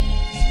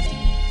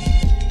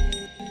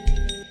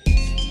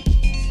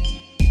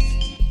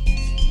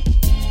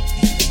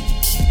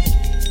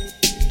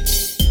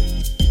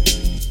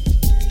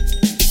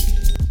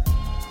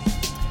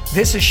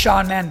This is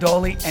Sean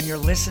Mandoli, and you're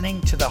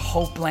listening to the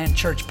Hopeland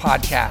Church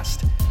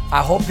podcast.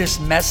 I hope this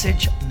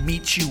message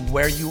meets you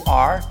where you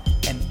are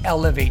and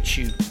elevates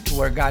you to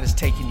where God is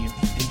taking you.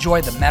 Enjoy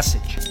the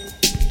message.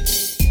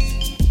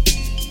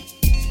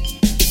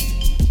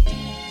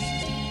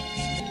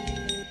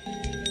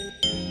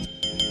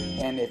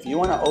 And if you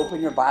want to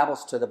open your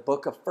Bibles to the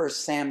book of 1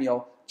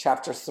 Samuel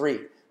chapter 3,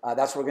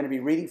 that's what we're going to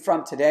be reading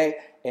from today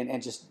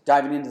and just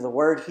diving into the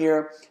Word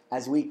here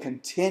as we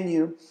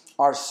continue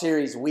our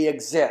series, We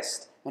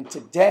Exist. And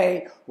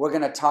today we're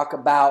going to talk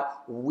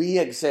about we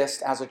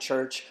exist as a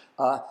church.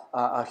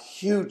 A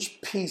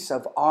huge piece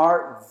of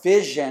our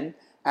vision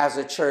as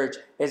a church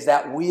is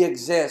that we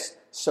exist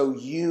so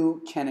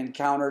you can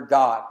encounter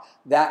God.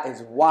 That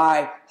is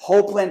why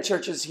Hopeland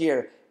Church is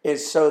here,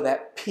 is so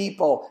that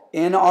people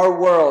in our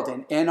world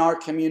and in our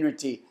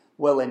community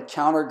will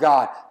encounter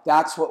God.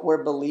 That's what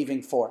we're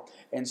believing for.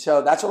 And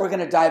so that's what we're going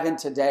to dive in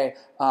today.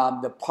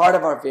 The part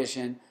of our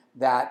vision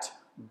that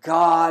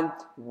God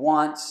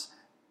wants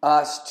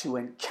us to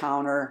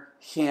encounter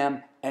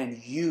Him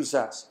and use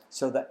us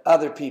so that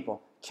other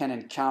people can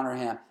encounter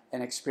Him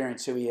and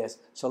experience who He is.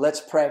 So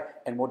let's pray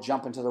and we'll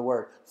jump into the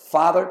Word.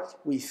 Father,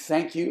 we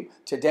thank you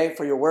today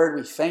for your Word.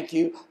 We thank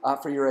you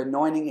for your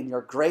anointing and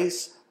your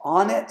grace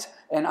on it.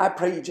 And I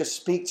pray you just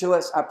speak to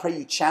us. I pray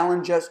you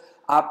challenge us.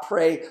 I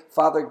pray,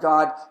 Father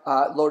God,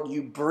 Lord,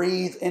 you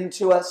breathe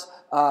into us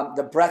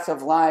the breath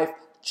of life.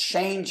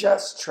 Change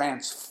us,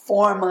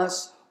 transform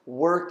us,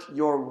 work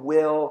your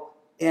will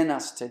in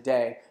us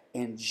today.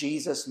 In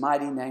Jesus'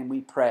 mighty name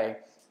we pray.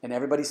 And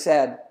everybody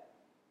said,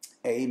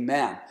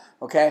 amen.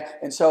 Okay,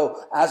 and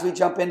so as we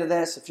jump into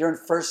this, if you're in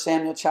 1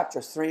 Samuel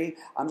chapter 3,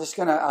 I'm just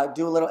going to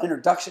do a little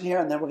introduction here,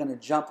 and then we're going to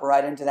jump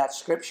right into that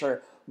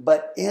scripture.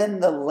 But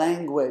in the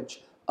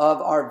language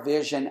of our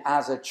vision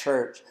as a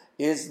church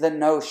is the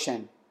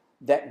notion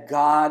that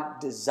God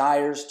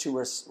desires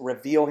to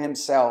reveal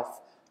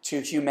Himself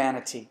to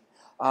humanity.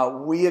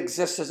 We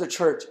exist as a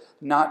church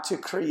not to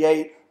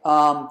create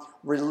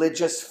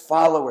religious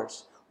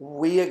followers.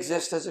 We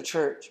exist as a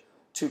church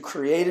to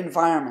create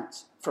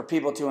environments for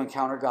people to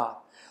encounter God.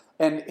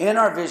 And in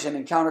our vision,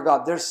 encounter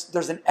God,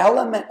 there's an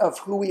element of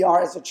who we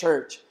are as a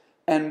church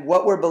and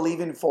what we're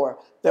believing for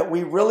that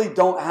we really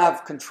don't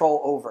have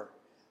control over.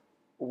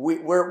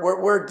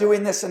 We're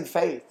doing this in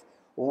faith.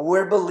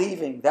 We're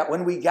believing that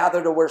when we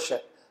gather to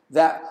worship,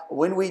 that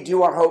when we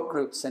do our hope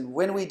groups and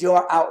when we do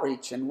our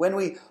outreach and when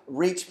we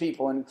reach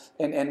people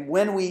and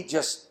when we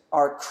just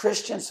are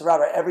Christians throughout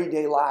our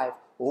everyday life,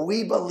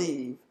 we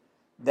believe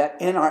that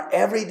in our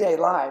everyday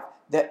life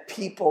that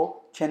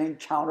people can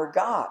encounter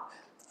God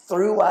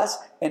through us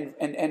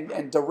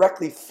and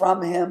directly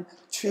from Him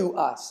to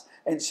us.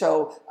 And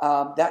so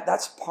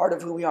that's part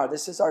of who we are.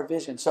 This is our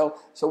vision. So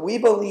we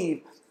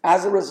believe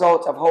as a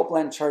result of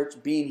Hopeland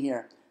Church being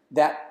here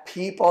that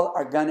people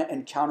are going to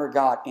encounter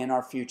God in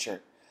our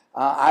future.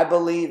 I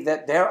believe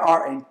that there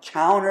are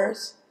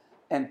encounters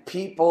and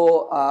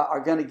people are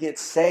going to get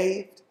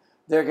saved.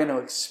 They're going to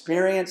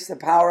experience the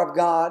power of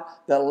God,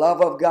 the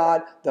love of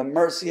God, the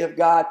mercy of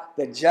God,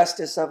 the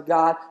justice of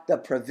God, the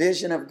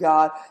provision of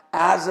God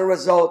as a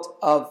result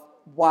of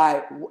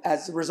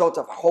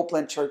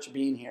Hopeland Church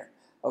being here.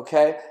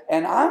 Okay?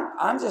 And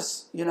I'm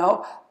just,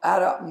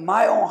 out of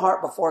my own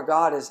heart before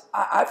God is,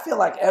 I feel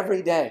like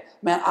every day,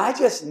 man, I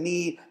just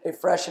need a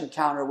fresh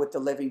encounter with the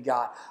living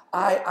God.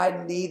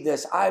 I need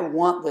this. I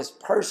want this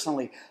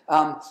personally.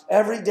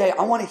 Every day,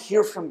 I want to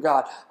hear from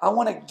God. I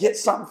want to get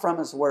something from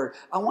His Word.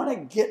 I want to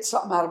get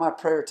something out of my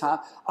prayer time.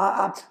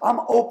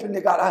 I'm open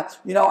to God.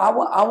 I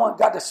want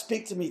God to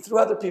speak to me through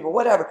other people,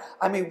 whatever.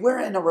 I mean,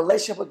 we're in a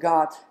relationship with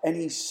God, and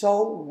He's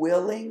so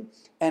willing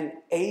and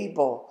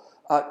able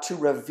to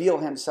reveal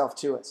Himself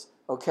to us,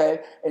 okay?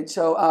 And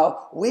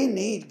so we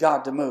need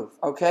God to move,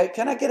 okay?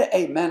 Can I get an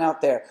amen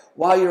out there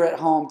while you're at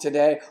home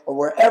today or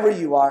wherever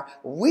you are?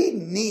 We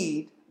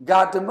need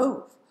God to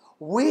move.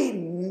 We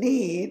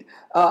need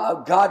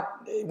God.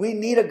 We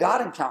need a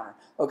God encounter,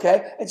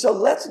 okay? And so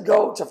let's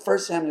go to 1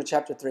 Samuel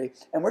chapter 3,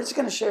 and we're just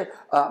going to share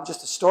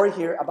just a story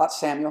here about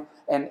Samuel.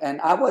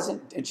 And I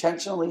wasn't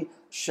intentionally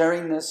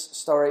sharing this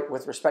story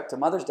with respect to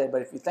Mother's Day,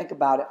 but if you think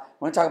about it,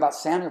 we're going to talk about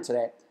Samuel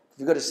today. If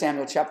you go to 1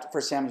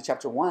 Samuel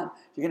chapter 1,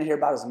 you're going to hear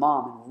about his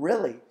mom. And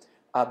really,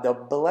 the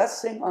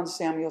blessing on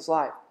Samuel's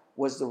life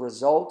was the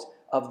result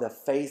of the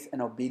faith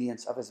and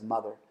obedience of his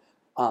mother.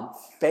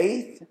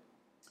 Faith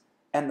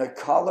and the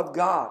call of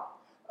God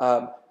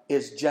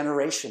is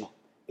generational.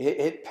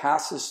 It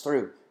passes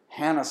through.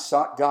 Hannah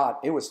sought God.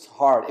 It was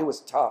hard. It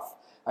was tough.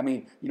 I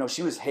mean,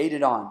 she was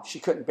hated on. She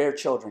couldn't bear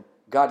children.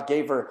 God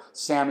gave her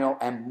Samuel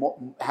and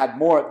had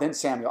more than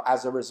Samuel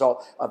as a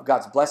result of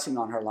God's blessing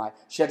on her life.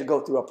 She had to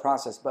go through a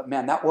process. But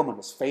man, that woman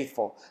was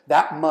faithful.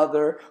 That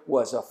mother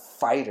was a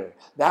fighter.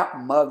 That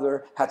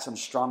mother had some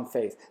strong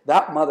faith.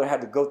 That mother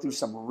had to go through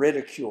some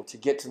ridicule to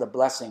get to the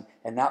blessing.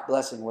 And that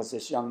blessing was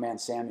this young man,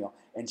 Samuel.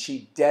 and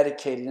she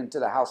dedicated him to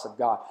the house of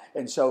God.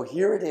 And so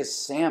here it is,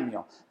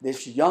 Samuel,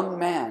 this young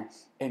man,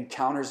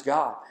 encounters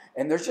God.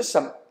 And there's just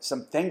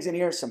some things in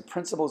here, some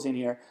principles in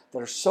here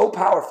that are so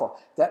powerful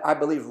that I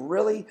believe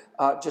really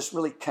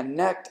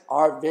connect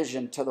our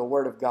vision to the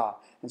Word of God.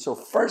 And so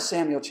 1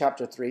 Samuel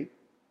chapter 3,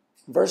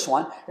 verse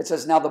 1, it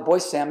says, "Now the boy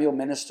Samuel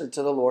ministered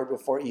to the Lord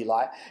before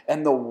Eli,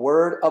 and the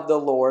word of the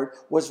Lord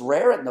was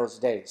rare in those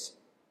days.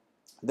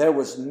 There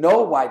was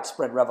no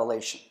widespread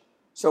revelation."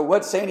 So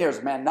what's saying here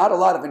is, man, not a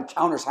lot of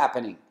encounters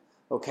happening.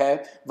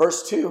 Okay,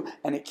 verse 2,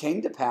 "And it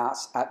came to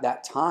pass at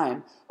that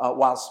time,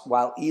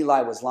 while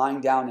Eli was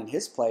lying down in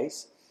his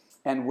place,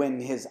 and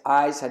when his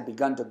eyes had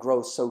begun to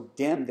grow so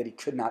dim that he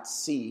could not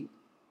see,"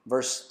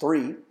 verse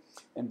 3,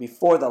 "and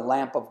before the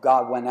lamp of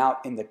God went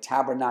out in the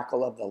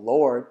tabernacle of the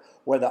Lord,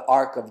 where the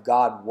ark of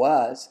God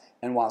was,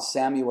 and while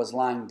Samuel was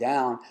lying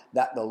down,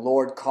 that the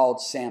Lord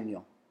called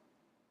Samuel.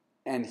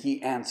 And he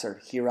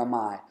answered, 'Here am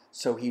I.'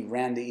 So he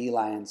ran to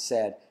Eli and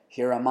said,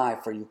 'Here am I,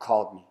 for you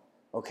called me.'"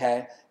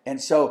 Okay? And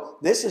so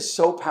this is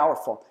so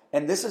powerful.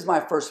 And this is my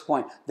first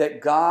point,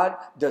 that God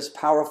does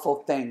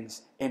powerful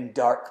things in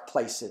dark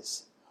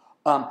places.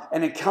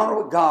 An encounter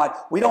with God,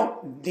 we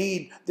don't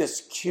need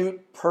this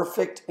cute,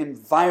 perfect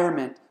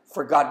environment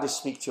for God to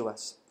speak to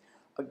us.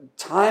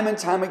 Time and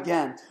time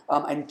again,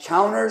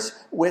 encounters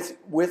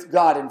with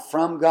God and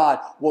from God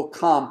will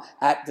come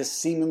at the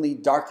seemingly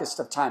darkest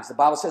of times. The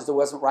Bible says there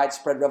wasn't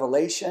widespread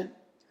revelation.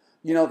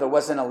 There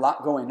wasn't a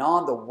lot going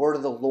on. The word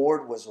of the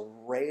Lord was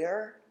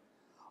rare.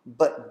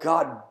 But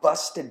God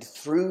busted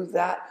through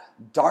that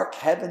dark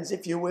heavens,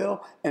 if you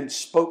will, and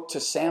spoke to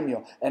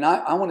Samuel. And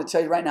I want to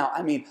tell you right now,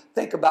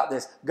 think about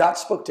this. God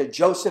spoke to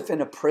Joseph in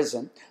a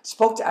prison,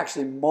 spoke to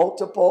actually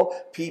multiple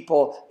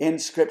people in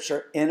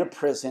Scripture in a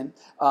prison.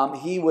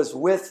 He was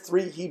with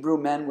 3 Hebrew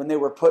men when they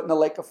were put in the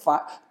lake of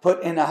fire,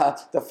 put in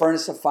the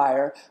furnace of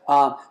fire.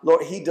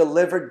 Lord, he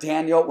delivered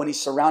Daniel when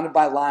he's surrounded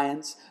by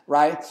lions,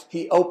 right?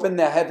 He opened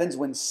the heavens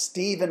when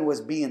Stephen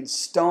was being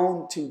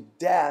stoned to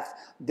death.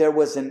 There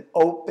was an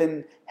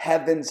open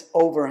heavens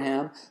over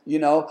him.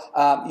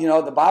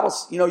 The Bible.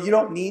 You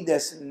don't need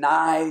this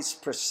nice,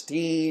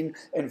 pristine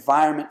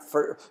environment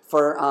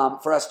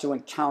for us to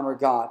encounter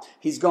God.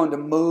 He's going to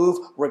move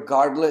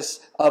regardless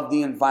of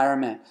the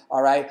environment.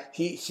 All right.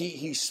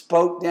 He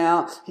spoke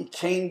down. He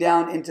came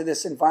down into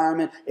this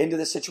environment, into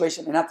this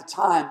situation. And at the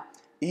time,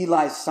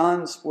 Eli's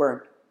sons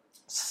were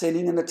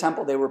sitting in the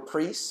temple. They were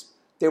priests.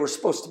 They were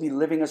supposed to be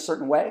living a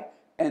certain way,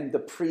 and the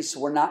priests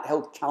were not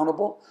held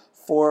accountable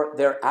for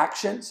their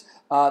actions.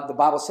 The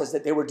Bible says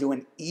that they were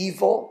doing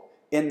evil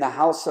in the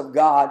house of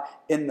God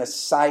in the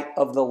sight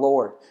of the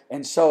Lord.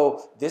 And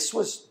so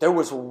there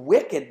was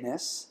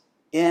wickedness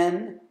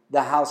in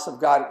the house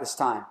of God at this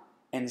time.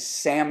 And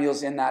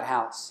Samuel's in that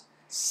house.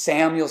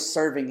 Samuel's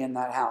serving in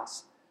that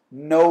house.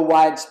 No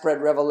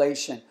widespread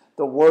revelation.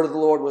 The word of the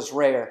Lord was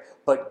rare.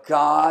 But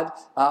God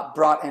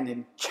brought an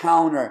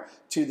encounter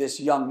to this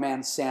young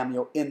man,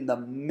 Samuel, in the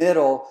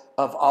middle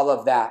of all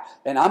of that.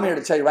 And I'm here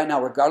to tell you right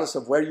now, regardless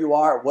of where you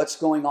are, what's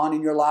going on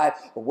in your life,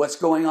 or what's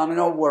going on in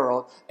our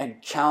world,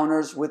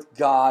 encounters with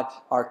God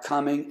are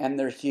coming and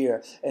they're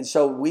here. And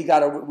so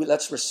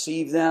let's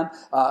receive them.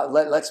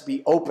 Let's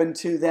be open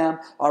to them.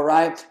 All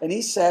right. And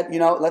he said,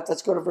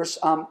 let's go to verse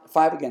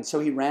 5 again. "So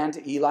he ran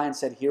to Eli and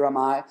said, 'Here am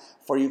I,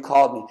 for you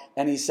called me.'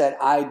 And he said,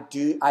 I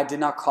did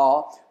not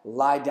call.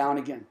 Lie down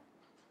again.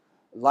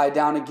 Lie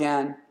down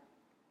again."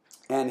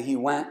 And he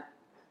went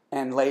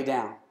and lay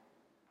down.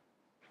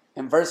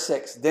 In verse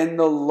 6, "Then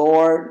the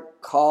Lord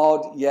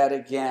called yet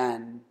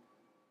again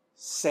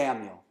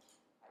Samuel."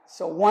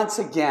 So once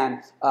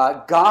again,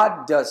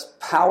 God does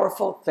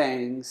powerful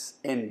things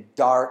in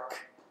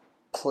dark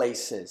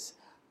places.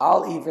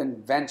 I'll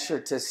even venture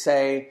to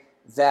say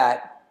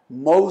that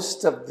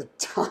most of the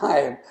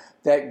time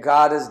that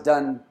God has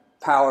done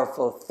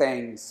powerful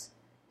things,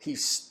 he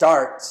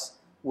starts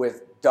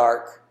with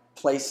dark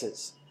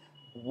places.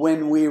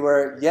 When we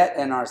were yet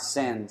in our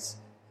sins,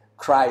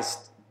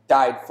 Christ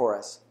died for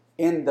us.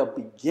 In the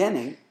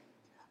beginning,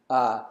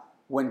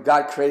 when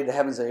God created the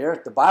heavens and the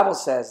earth, the Bible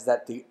says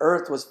that the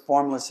earth was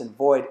formless and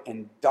void,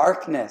 and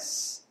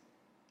darkness,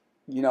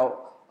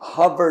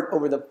 hovered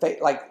over the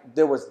face, like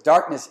there was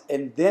darkness,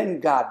 and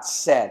then God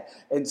said.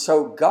 And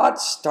so God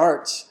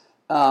starts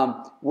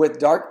with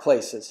dark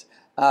places.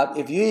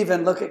 If you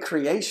even look at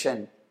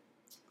creation,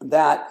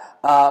 that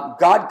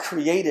God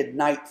created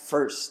night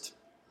first.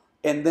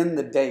 And then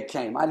the day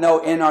came. I know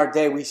in our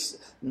day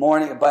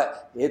morning,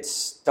 but it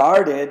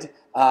started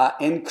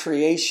in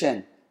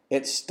creation.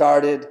 It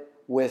started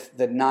with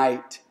the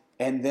night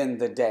and then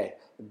the day.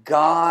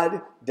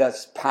 God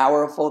does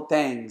powerful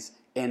things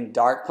in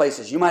dark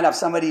places. You might have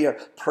somebody you're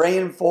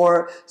praying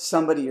for,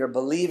 somebody you're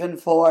believing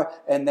for,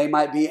 and they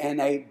might be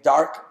in a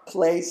dark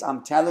place.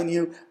 I'm telling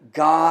you,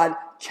 God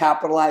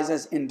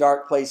capitalizes in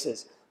dark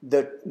places.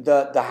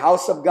 The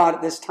house of God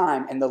at this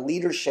time and the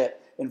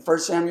leadership in 1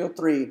 Samuel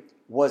 3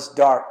 was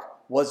dark,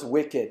 was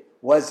wicked,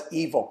 was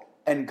evil,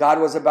 and God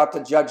was about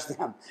to judge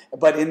them.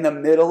 But in the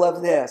middle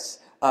of this,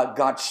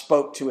 God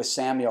spoke to a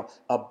Samuel,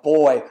 a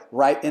boy,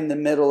 right in the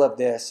middle of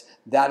this.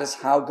 That is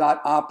how God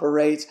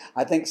operates.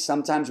 I think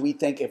sometimes we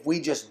think if we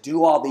just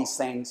do all these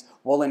things,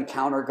 we'll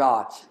encounter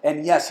God.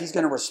 And yes, he's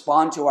going to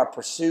respond to our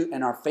pursuit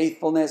and our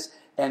faithfulness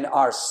and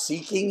our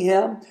seeking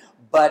him.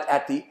 But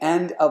at the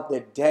end of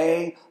the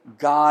day,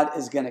 God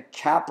is going to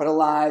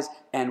capitalize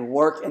and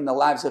work in the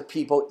lives of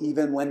people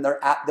even when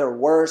they're at their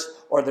worst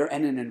or they're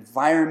in an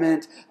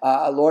environment.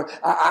 Lord,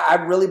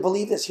 I really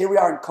believe this. Here we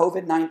are in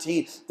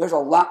COVID-19. There's a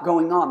lot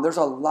going on. There's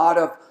a lot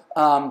of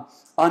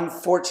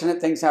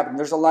unfortunate things happening.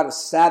 There's a lot of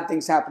sad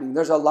things happening.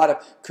 There's a lot of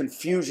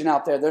confusion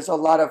out there. There's a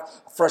lot of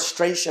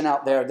frustration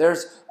out there.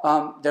 There's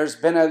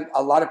been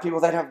a lot of people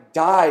that have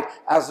died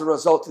as a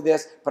result of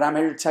this. But I'm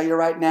here to tell you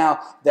right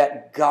now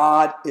that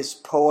God is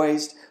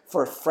poised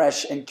for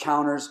fresh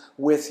encounters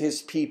with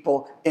his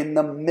people in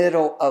the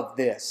middle of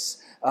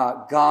this.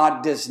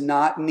 God does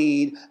not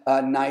need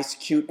a nice,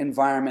 cute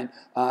environment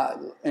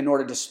in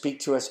order to speak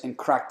to us and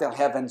crack the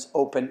heavens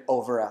open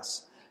over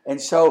us. And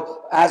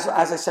so, as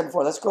I said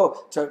before, let's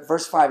go to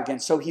verse 5 again.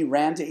 So he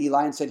ran to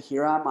Eli and said,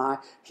 here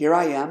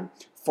I am,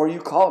 for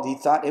you called. He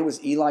thought it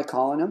was Eli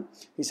calling him.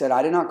 He said,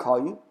 I did not call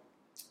you.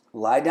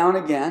 Lie down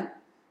again.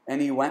 And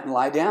he went and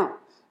lied down.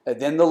 And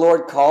then the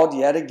Lord called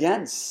yet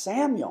again,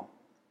 Samuel.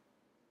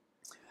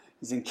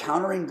 He's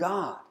encountering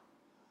God.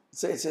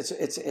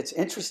 It's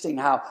interesting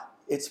how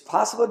it's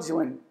possible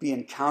to be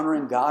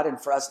encountering God and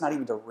for us not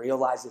even to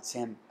realize it's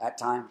him at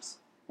times.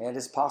 It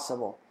is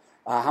possible.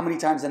 How many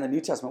times in the New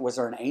Testament was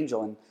there an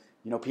angel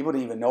and people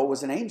didn't even know it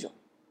was an angel?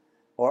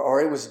 Or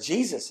it was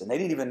Jesus and they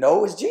didn't even know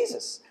it was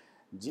Jesus.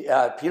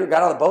 Peter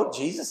got out of the boat.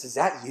 Jesus, is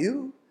that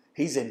you?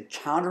 He's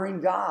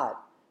encountering God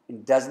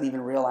and doesn't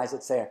even realize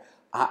it's there.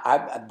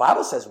 The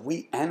Bible says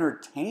we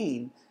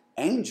entertain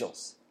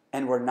angels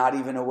and we're not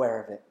even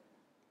aware of it.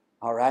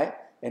 All right?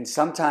 And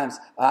sometimes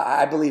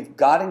I believe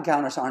God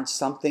encounters aren't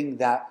something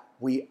that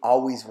we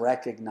always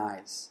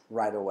recognize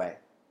right away.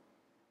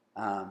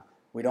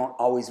 We don't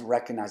always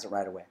recognize it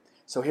right away.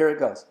 So here it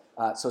goes.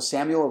 So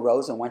Samuel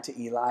arose and went to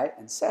Eli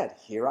and said,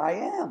 here I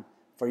am,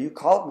 for you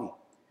called me.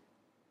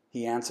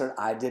 He answered,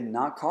 I did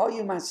not call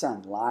you, my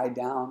son. Lie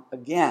down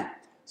again.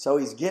 So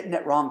he's getting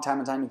it wrong time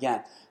and time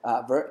again.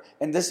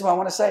 And this is what I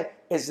want to say,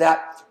 is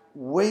that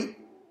when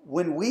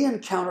we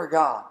encounter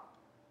God,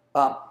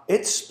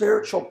 it's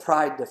spiritual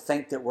pride to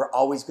think that we're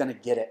always going to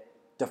get it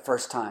the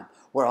first time.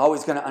 We're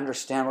always going to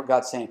understand what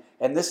God's saying.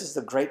 And this is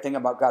the great thing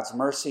about God's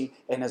mercy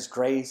and his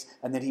grace,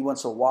 and that he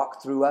wants to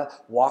walk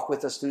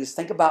with us through this.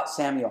 Think about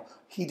Samuel.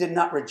 He did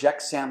not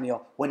reject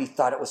Samuel when he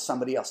thought it was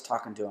somebody else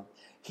talking to him.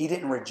 He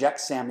didn't reject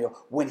Samuel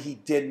when he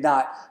did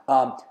not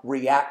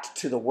react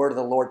to the word of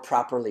the Lord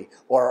properly,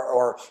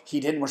 or he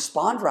didn't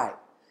respond right.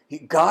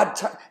 God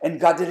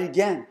did it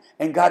again,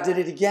 and God did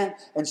it again.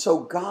 And so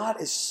God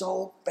is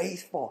so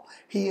faithful.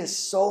 He is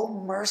so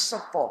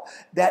merciful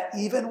that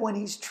even when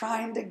he's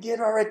trying to get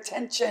our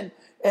attention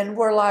and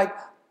we're like,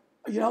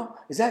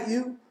 is that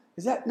you?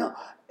 No,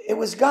 it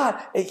was God.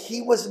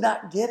 He was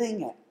not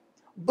getting it.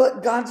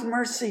 But God's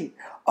mercy.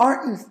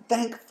 Aren't you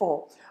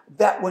thankful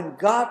that when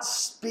God's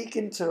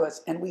speaking to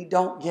us and we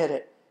don't get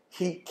it,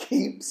 he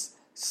keeps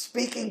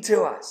speaking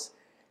to us?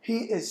 He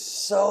is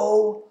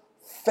so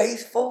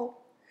faithful.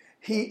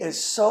 He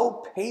is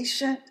so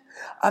patient.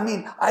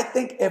 I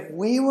think if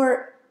we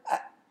were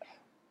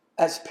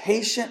as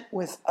patient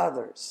with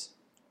others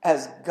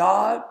as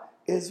God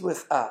is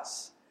with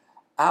us,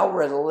 our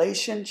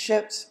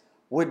relationships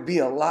would be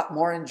a lot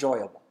more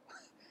enjoyable.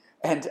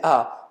 And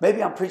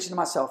maybe I'm preaching to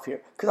myself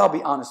here, because I'll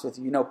be honest with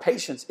you.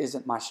 Patience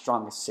isn't my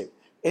strongest suit.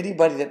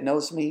 Anybody that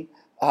knows me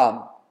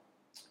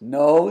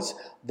knows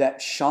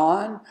that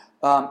Sean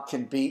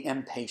can be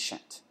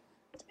impatient.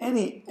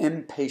 Any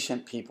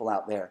impatient people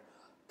out there?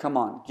 Come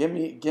on,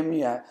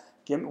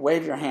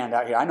 wave your hand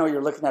out here. I know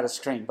you're looking at a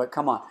screen, but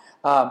come on.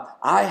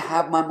 I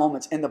have my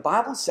moments. And the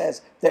Bible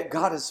says that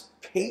God is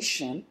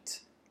patient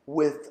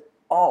with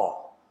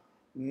all,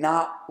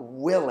 not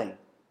willing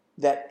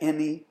that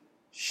any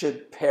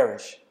should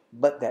perish,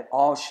 but that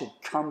all should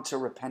come to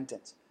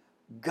repentance.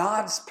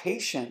 God's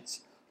patience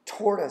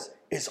toward us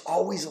is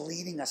always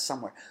leading us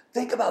somewhere.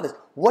 Think about this.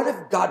 What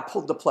if God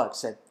pulled the plug,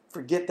 said,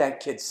 forget that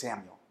kid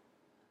Samuel?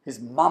 His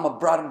mama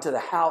brought him to the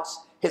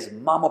house. His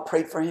mama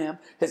prayed for him.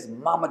 His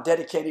mama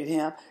dedicated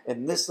him.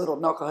 And this little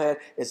knucklehead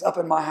is up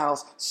in my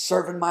house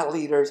serving my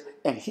leaders,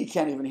 and he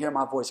can't even hear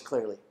my voice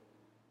clearly.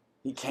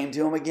 He came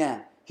to him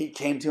again.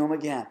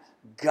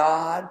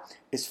 God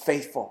is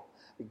faithful.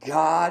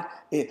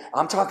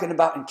 I'm talking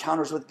about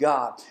encounters with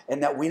God,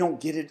 and that we don't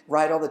get it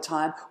right all the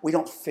time. We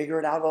don't figure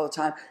it out all the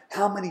time.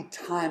 How many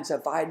times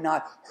have I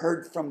not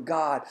heard from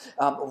God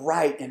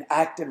right and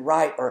acted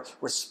right or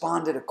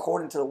responded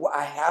according to the word?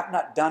 I have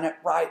not done it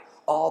right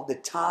all the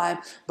time,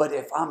 but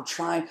if I'm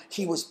trying,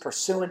 he was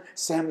pursuing.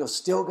 Samuel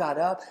still got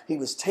up. He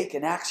was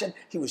taking action.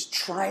 He was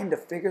trying to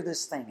figure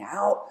this thing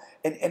out,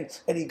 and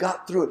he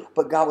got through it,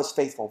 but God was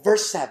faithful.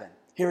 Verse 7,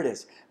 here it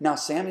is. Now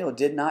Samuel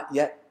did not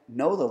yet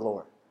know the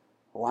Lord.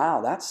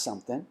 Wow, that's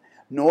something.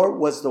 Nor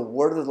was the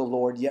word of the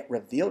Lord yet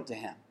revealed to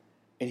him.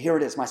 And here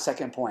it is, my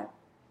second point.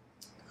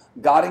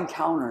 God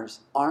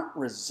encounters aren't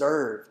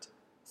reserved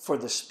for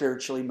the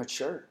spiritually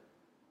mature.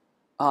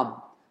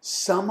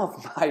 Some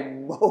of my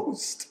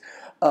most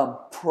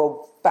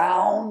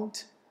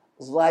profound,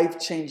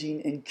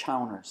 life-changing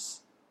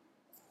encounters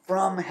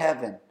from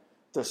heaven,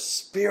 the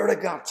Spirit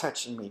of God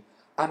touching me,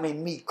 I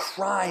mean, me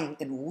crying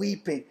and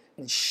weeping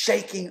and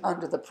shaking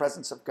under the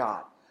presence of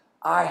God.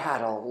 I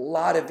had a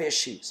lot of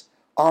issues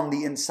on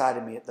the inside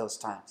of me at those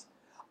times.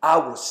 I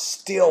was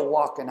still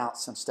walking out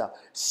some stuff,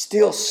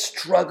 still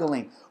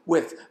struggling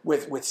with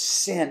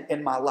sin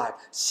in my life,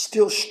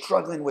 still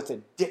struggling with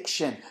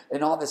addiction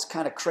and all this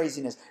kind of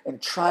craziness and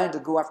trying to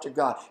go after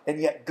God. And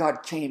yet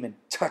God came and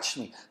touched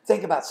me.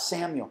 Think about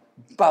Samuel.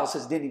 The Bible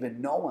says didn't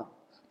even know him.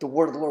 The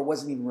word of the Lord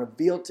wasn't even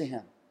revealed to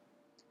him.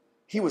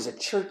 He was a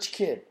church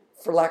kid,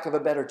 for lack of a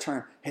better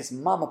term. His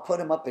mama put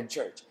him up in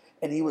church.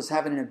 And he was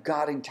having a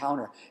God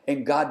encounter.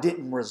 And God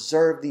didn't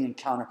reserve the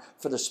encounter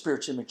for the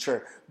spiritually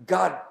mature.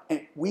 God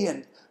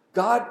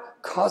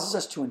causes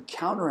us to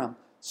encounter him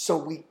so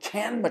we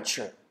can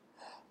mature.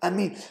 I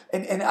mean,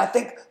 and I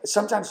think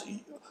sometimes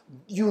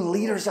you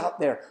leaders out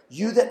there,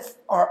 you that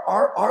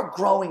are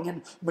growing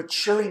and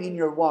maturing in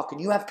your walk, and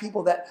you have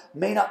people that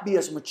may not be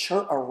as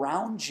mature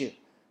around you.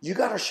 You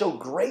got to show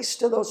grace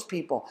to those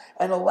people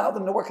and allow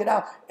them to work it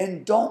out.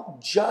 And don't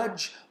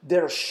judge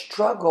their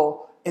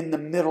struggle in the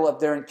middle of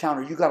their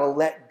encounter. You got to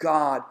let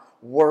God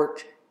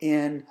work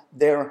in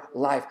their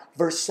life.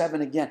 Verse 7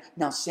 again.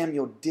 Now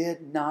Samuel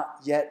did not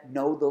yet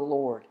know the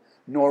Lord,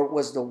 nor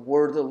was the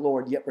word of the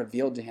Lord yet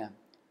revealed to him.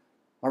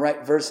 All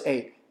right, verse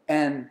 8.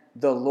 And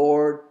the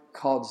Lord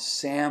called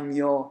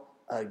Samuel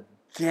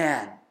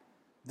again,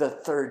 the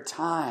third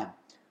time.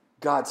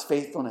 God's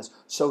faithfulness.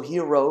 So he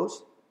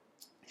arose.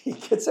 He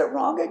gets it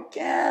wrong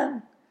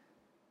again.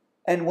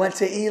 And went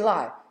to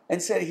Eli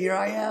and said, here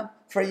I am,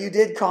 for you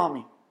did call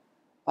me.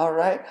 All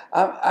right.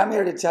 I'm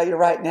here to tell you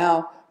right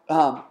now,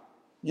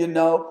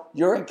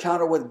 your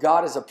encounter with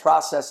God is a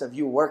process of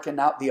you working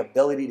out the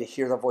ability to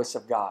hear the voice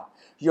of God.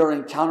 Your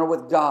encounter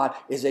with God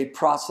is a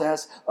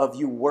process of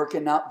you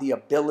working out the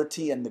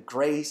ability and the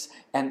grace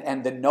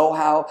and the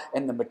know-how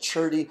and the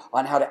maturity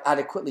on how to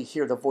adequately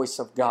hear the voice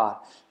of God.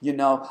 You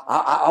know,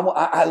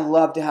 I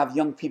love to have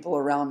young people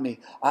around me.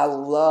 I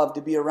love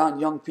to be around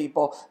young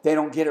people. They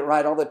don't get it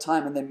right all the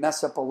time and they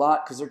mess up a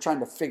lot because they're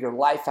trying to figure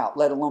life out,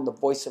 let alone the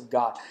voice of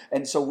God.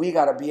 And so we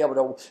got to be able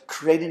to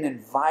create an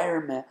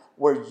environment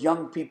where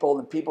young people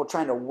and people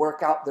trying to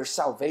work out their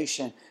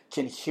salvation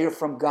can hear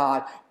from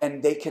God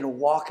and they can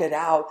walk it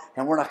out,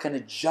 and we're not going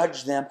to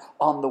judge them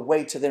on the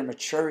way to their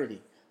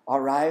maturity. All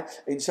right?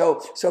 And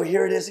so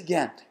here it is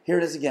again. Here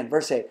it is again.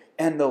 Verse 8.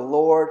 And the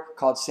Lord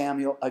called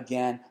Samuel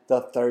again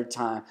the third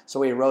time.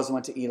 So he arose and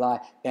went to Eli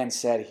and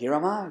said, here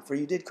am I, for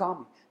you did call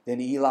me. Then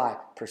Eli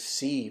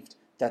perceived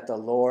that the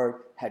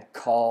Lord had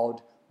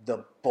called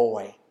the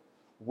boy.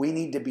 We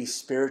need to be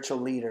spiritual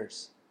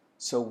leaders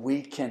so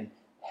we can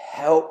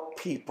help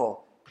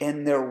people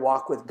in their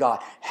walk with God.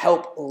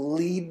 Help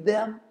lead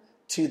them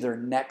to their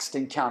next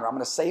encounter. I'm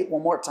going to say it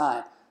one more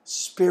time.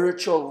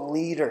 Spiritual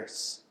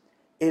leaders.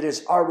 It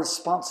is our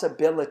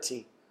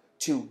responsibility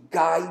to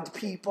guide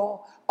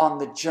people on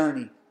the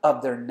journey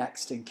of their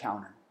next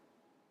encounter.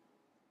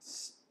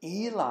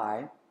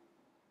 Eli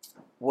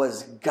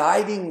was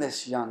guiding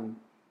this young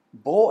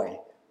boy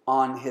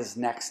on his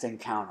next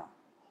encounter.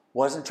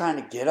 Wasn't trying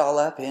to get all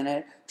up in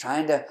it,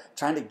 trying to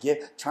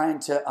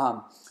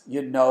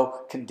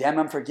condemn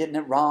him for getting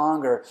it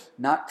wrong, or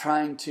not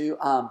trying to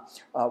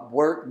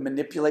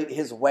manipulate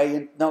his way.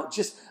 And no,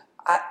 just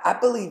I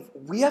believe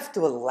we have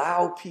to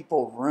allow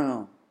people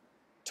room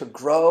to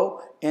grow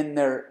in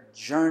their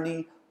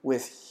journey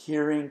with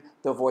hearing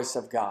the voice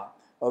of God.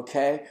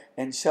 Okay,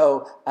 and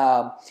so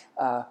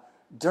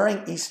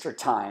during Easter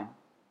time,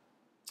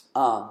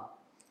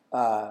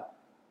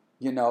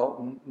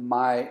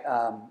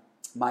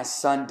 my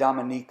son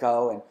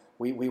Dominico and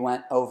we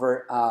went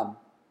over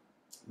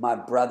my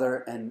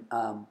brother and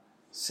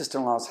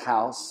sister-in-law's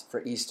house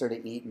for Easter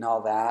to eat and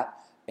all that.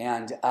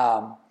 And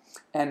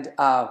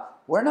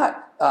we're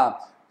not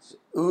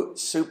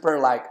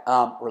super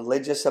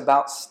religious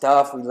about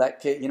stuff. We let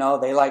kids,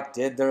 they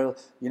did their,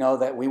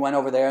 that we went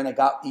over there and they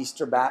got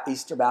Easter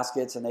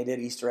baskets and they did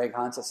Easter egg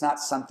hunts. It's not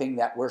something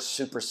that we're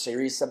super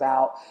serious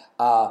about.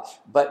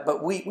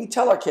 But we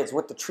tell our kids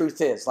what the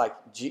truth is.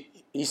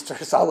 Easter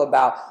is all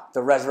about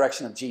the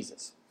resurrection of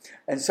Jesus.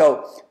 And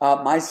so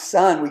my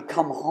son, we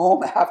come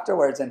home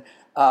afterwards, and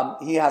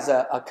he has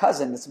a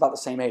cousin that's about the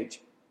same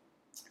age.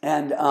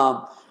 And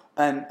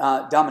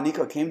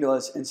Dominico came to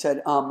us and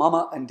said,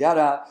 Mama and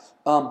Dada,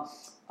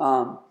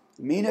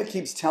 Mina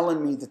keeps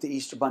telling me that the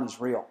Easter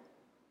Bunny's real.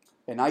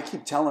 And I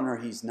keep telling her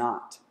he's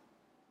not.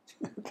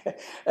 Okay.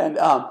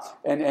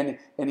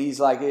 And he's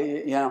like,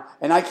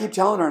 and I keep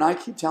telling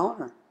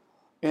her.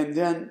 And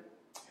then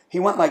he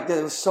went like this.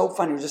 It was so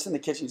funny. He was just in the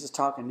kitchen just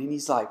talking. And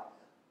he's like,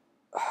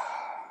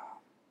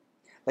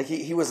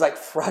 he was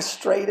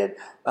frustrated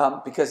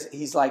because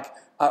he's like,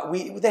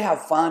 they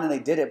have fun and they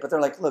did it. But they're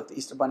like, look, the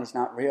Easter Bunny's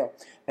not real.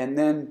 And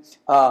then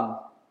my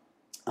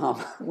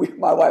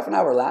wife and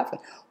I were laughing.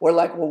 We're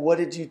like, well, what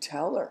did you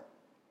tell her?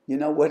 You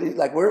know,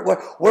 like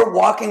we're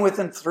walking with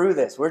him through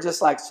this. We're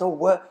just like, so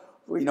what?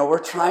 You know, we're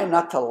trying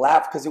not to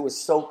laugh because it was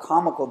so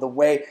comical the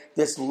way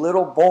this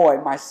little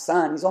boy, my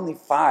son, he's only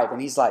 5,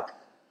 and he's like,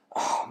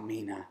 oh,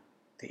 Mina,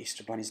 the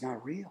Easter Bunny's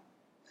not real.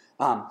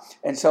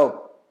 And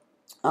so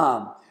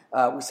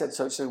we said,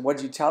 so what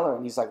did you tell her?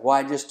 And he's like, well,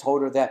 I just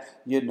told her that,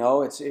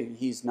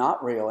 he's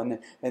not real. And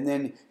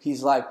then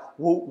he's like,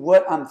 well,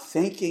 what I'm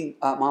thinking,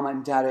 Mama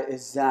and Dada,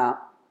 is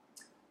that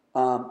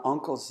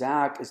Uncle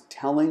Zach is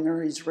telling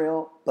her he's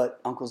real,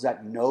 but Uncle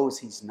Zach knows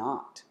he's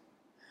not.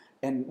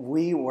 And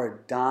we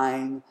were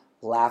dying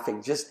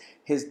laughing. Just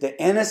the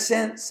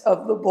innocence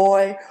of the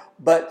boy,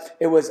 but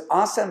it was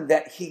awesome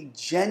that he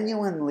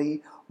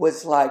genuinely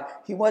was like,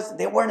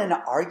 they weren't in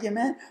an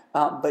argument,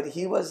 but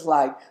he was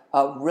like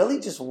really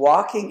just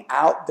walking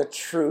out the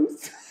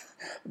truth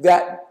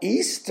that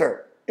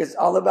Easter is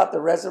all about the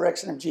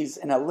resurrection of Jesus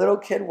in a little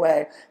kid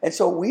way. And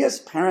so we as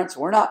parents,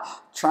 we're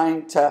not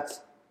trying to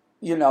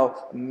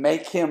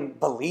make him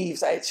believe.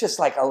 It's just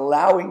like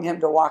allowing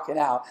him to walk it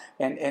out.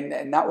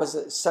 And that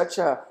was such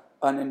an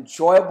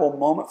enjoyable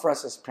moment for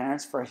us as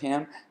parents, for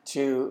him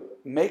to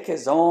make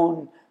his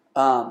own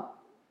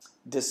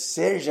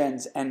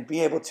decisions and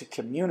be able to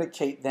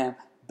communicate them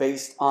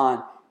based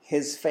on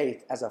his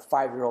faith as a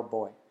 5-year-old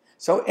boy.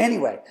 So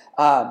anyway,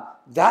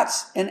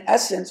 that's in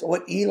essence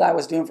what Eli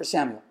was doing for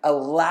Samuel,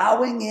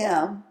 allowing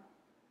him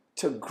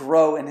to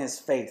grow in his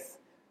faith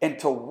and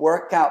to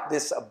work out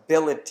this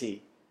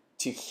ability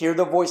to hear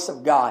the voice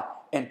of God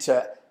and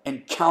to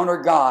encounter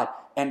God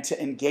and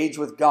to engage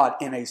with God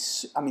in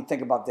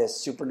think about this,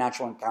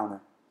 supernatural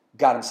encounter.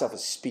 God himself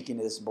is speaking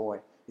to this boy.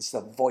 It's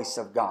the voice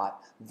of God.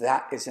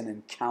 That is an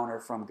encounter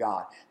from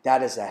God.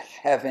 That is a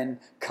heaven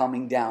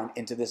coming down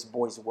into this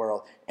boy's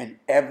world. And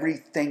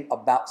everything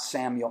about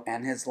Samuel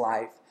and his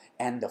life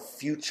and the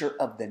future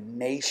of the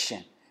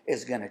nation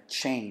is going to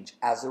change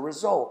as a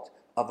result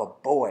of a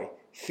boy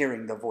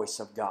hearing the voice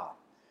of God.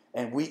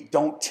 And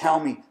don't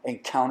tell me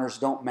encounters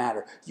don't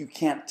matter. You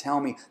can't tell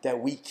me that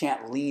we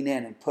can't lean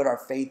in and put our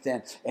faith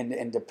in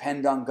and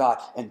depend on God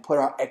and put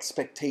our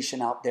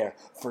expectation out there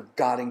for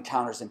God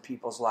encounters in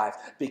people's lives.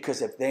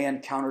 Because if they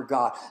encounter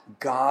God,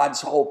 God's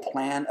whole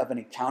plan of an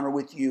encounter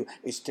with you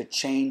is to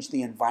change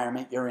the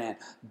environment you're in.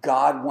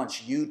 God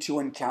wants you to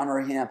encounter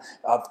him,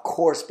 of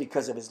course,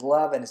 because of his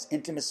love and his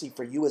intimacy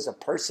for you as a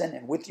person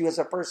and with you as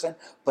a person.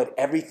 But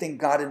everything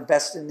God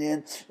invests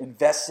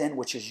in,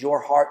 which is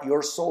your heart,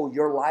 your soul,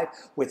 your life,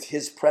 with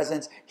his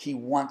presence, he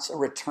wants a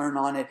return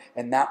on it,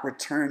 and that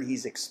return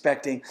he's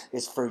expecting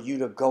is for you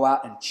to go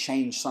out and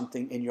change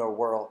something in your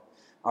world.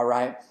 All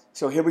right,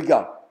 so here we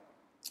go.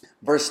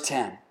 Verse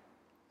 10,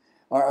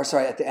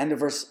 at the end of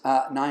verse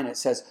 9 it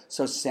says,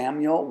 so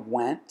Samuel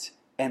went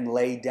and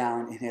lay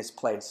down in his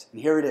place.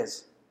 And here it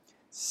is.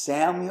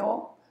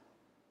 Samuel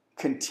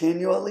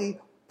continually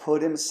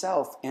put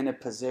himself in a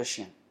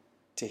position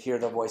to hear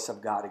the voice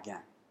of God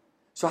again.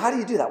 So how do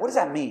you do that? What does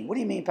that mean? What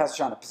do you mean, Pastor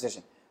Sean, a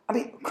position?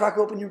 Crack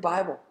open your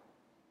Bible.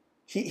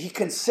 He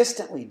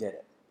consistently did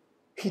it.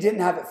 He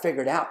didn't have it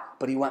figured out,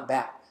 but he went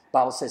back. The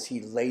Bible says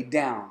he laid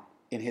down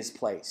in his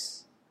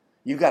place.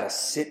 You got to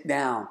sit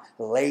down,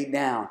 lay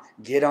down,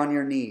 get on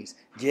your knees,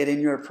 get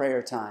in your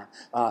prayer time.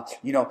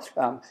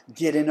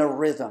 Get in a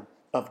rhythm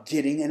of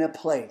getting in a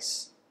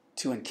place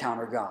to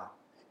encounter God.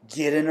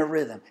 Get in a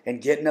rhythm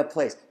and get in a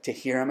place to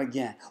hear him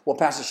again. Well,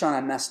 Pastor Sean, I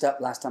messed up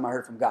last time I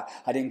heard from God.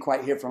 I didn't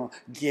quite hear from him.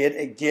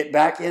 Get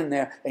back in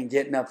there and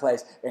get in a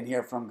place and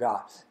hear from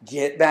God.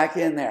 Get back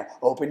in there.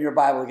 Open your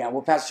Bible again.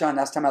 Well, Pastor Sean,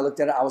 last time I looked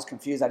at it, I was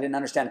confused. I didn't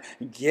understand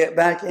it. Get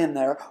back in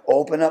there.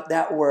 Open up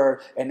that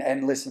word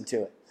and listen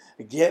to it.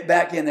 Get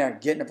back in there and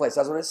get in a place.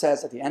 That's what it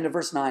says at the end of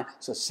verse 9.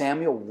 So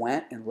Samuel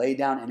went and lay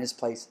down in his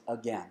place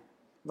again.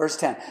 Verse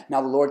 10.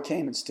 Now the Lord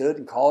came and stood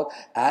and called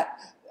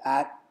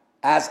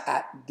as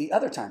at the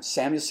other time,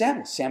 Samuel,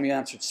 Samuel. Samuel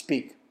answered,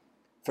 speak,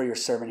 for your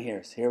servant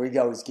hears. Here we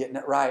go. He's getting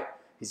it right.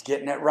 He's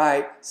getting it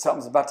right.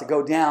 Something's about to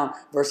go down.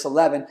 Verse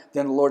 11,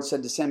 then the Lord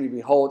said to Samuel,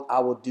 behold,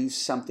 I will do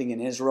something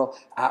in Israel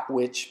at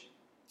which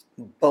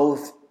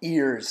both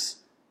ears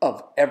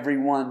of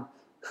everyone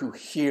who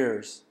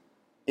hears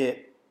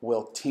it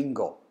will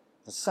tingle.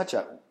 It's such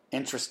an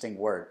interesting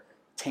word,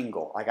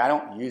 tingle. Like, I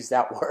don't use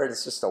that word.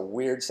 It's just a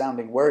weird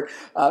sounding word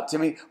to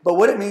me. But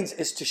what it means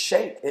is to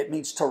shake. It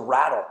means to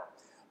rattle.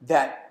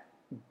 That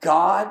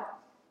God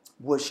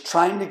was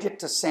trying to get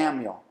to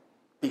Samuel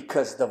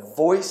because the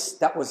voice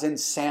that was in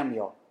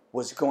Samuel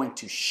was going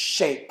to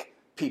shake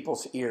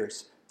people's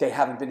ears. They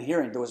haven't been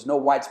hearing. There was no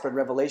widespread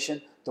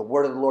revelation. The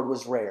word of the Lord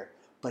was rare.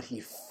 But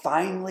he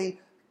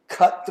finally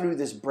cut through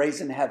this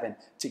brazen heaven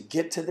to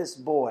get to this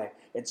boy.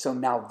 And so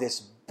now this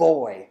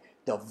boy,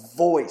 the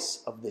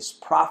voice of this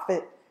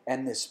prophet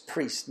and this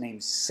priest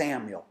named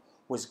Samuel,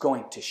 was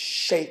going to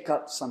shake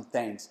up some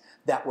things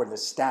that were the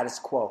status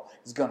quo.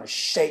 He's going to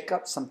shake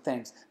up some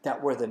things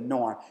that were the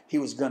norm. He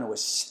was going to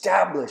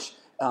establish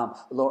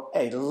Lord,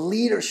 a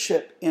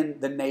leadership in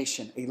the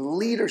nation, a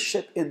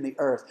leadership in the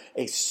earth,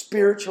 a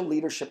spiritual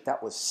leadership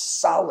that was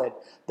solid,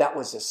 that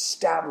was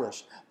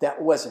established,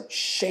 that wasn't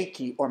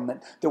shaky,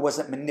 there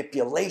wasn't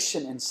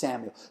manipulation in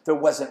Samuel. There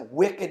wasn't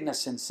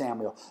wickedness in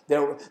Samuel.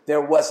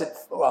 There wasn't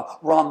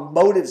wrong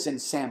motives in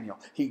Samuel.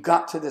 He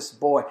got to this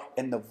boy,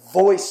 and the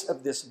voice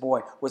of this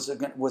boy was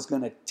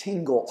going to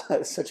tingle.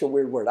 It's such a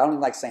weird word. I don't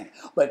even like saying it,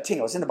 but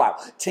tingle. It's in the Bible.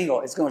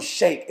 Tingle. It's going to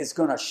shake. It's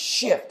going to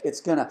shift.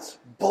 It's going to,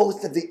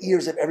 both of the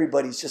ears of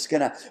everybody's just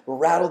going to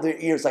rattle their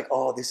ears like,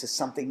 oh, this is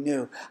something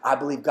new. I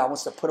believe God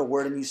wants to put a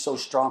word in you so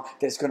strong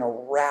that it's going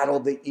to rattle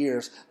the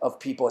ears of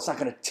people. It's not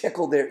going to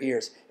tickle their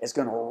ears. It's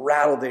going to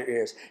rattle their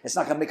ears. It's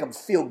not going to make them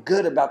feel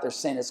good about their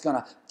sin. It's going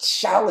to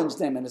challenge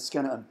them, and it's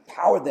going to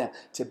empower them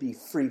to be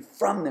free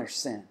from their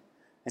sin.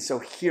 And so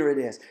here it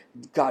is.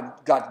 God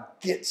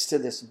gets to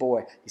this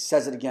boy. He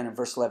says it again in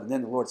verse 11.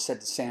 Then the Lord said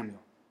to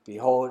Samuel,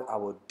 behold, I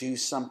will do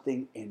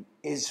something in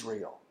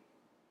Israel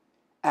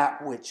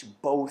at which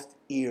both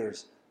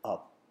ears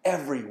of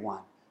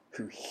everyone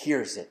who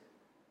hears it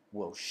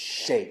will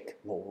shake,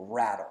 will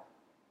rattle.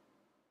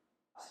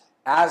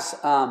 As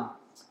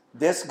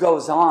this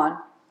goes on,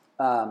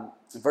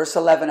 verse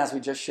 11, as we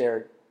just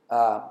shared,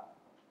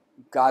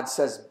 God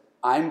says,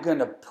 I'm going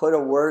to put a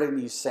word in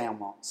you,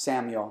 Samuel,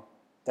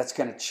 that's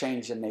going to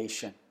change a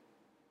nation.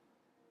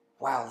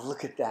 Wow,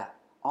 look at that.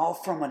 All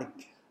from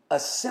a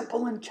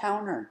simple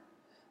encounter.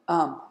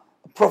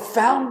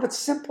 Profound but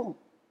simple.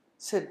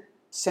 It said,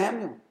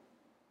 Samuel.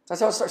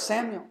 That's how it starts,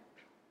 Samuel.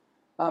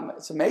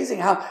 It's amazing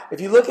how,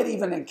 if you look at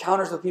even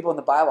encounters with people in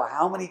the Bible,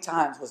 how many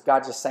times was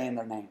God just saying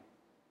their name?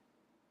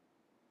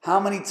 How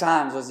many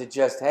times was it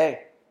just,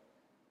 hey,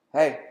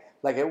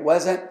 like it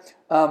wasn't,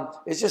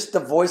 it's just the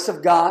voice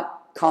of God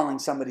calling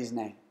somebody's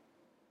name.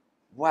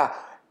 Wow.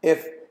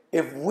 If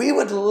we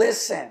would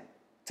listen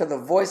to the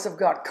voice of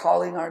God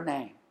calling our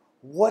name,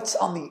 what's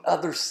on the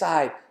other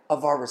side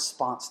of our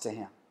response to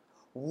Him?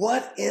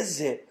 What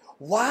is it?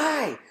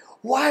 Why?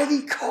 Why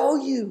did He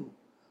call you?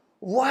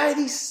 Why did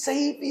He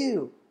save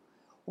you?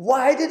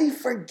 Why did He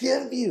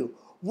forgive you?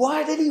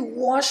 Why did He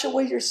wash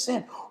away your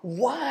sin?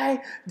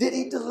 Why did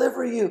He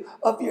deliver you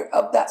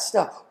of that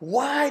stuff?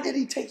 Why did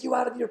He take you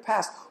out of your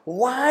past?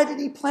 Why did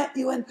He plant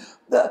you in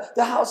the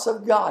house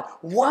of God?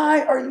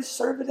 Why are you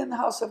serving in the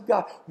house of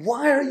God?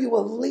 Why are you a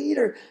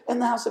leader in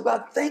the house of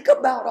God? Think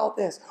about all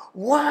this.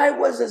 Why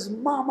was his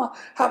mama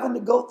having to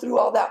go through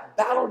all that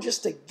battle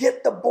just to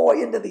get the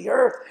boy into the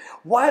earth?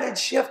 Why did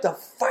she have to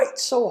fight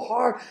so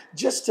hard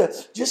just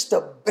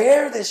to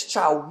bear this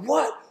child?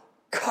 What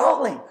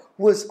calling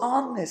was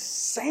on this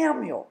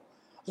Samuel?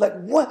 Like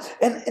what?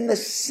 And the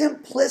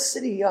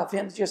simplicity of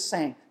him just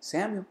saying,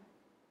 Samuel.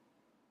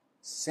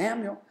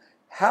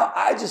 How,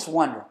 I just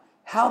wonder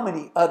how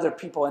many other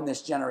people in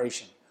this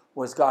generation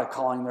was God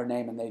calling their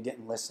name and they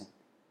didn't listen?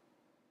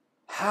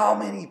 How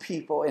many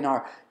people in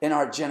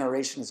our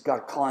generation is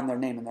God calling their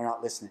name and they're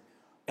not listening?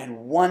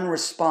 And one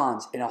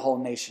responds and a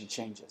whole nation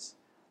changes.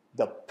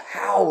 The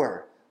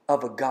power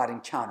of a God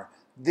encounter.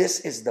 This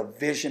is the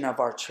vision of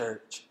our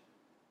church.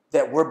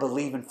 That we're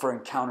believing for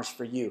encounters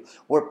for you.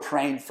 We're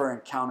praying for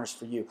encounters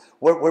for you.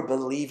 We're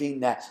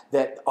believing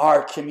that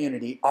our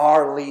community,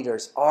 our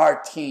leaders,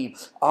 our team,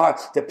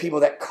 the people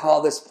that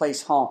call this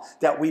place home,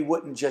 that we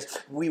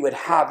would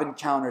have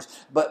encounters,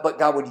 but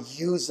God would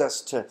use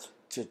us to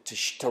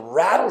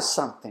rattle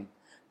something,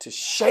 to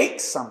shake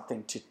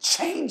something, to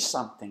change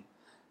something,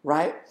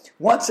 right?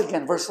 Once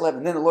again, verse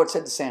 11, then the Lord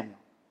said to Samuel,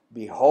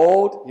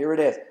 behold, here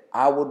it is,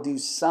 I will do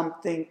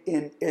something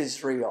in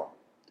Israel.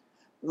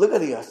 Look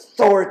at the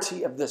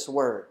authority of this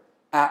word,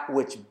 at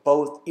which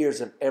both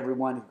ears of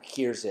everyone who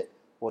hears it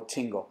will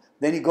tingle.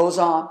 Then he goes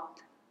on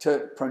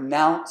to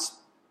pronounce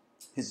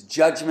his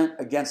judgment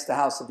against the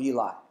house of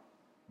Eli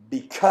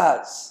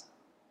because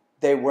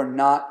they were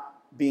not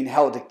being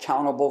held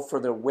accountable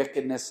for their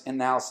wickedness in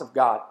the house of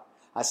God.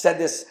 I said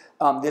this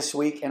this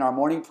week in our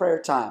morning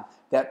prayer time,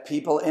 that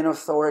people in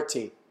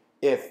authority,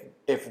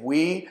 if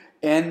we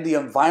in the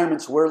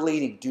environments we're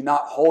leading do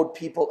not hold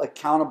people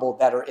accountable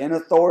that are in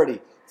authority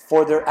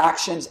for their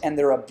actions and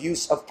their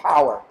abuse of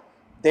power.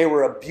 They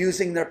were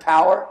abusing their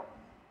power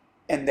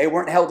and they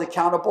weren't held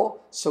accountable.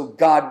 So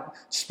God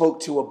spoke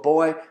to a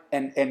boy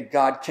and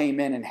God came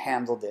in and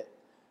handled it.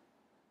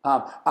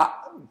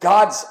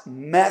 God's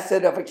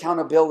method of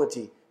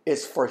accountability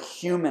is for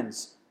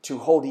humans to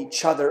hold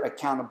each other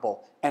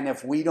accountable. And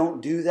if we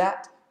don't do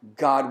that,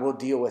 God will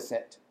deal with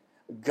it.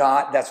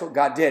 That's what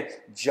God did.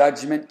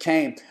 Judgment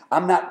came.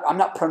 I'm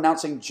not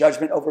pronouncing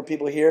judgment over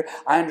people here.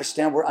 I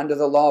understand we're under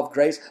the law of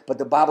grace, but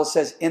the Bible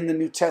says in the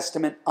New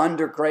Testament,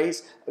 under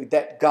grace,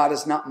 that God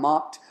is not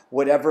mocked.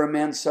 Whatever a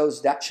man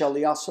sows, that shall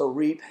he also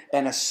reap.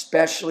 And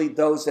especially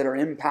those that are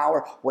in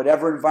power,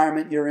 whatever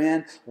environment you're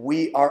in,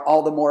 we are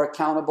all the more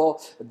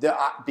accountable.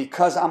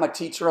 Because I'm a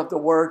teacher of the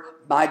word,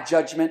 my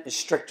judgment is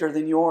stricter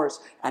than yours.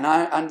 And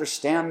I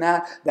understand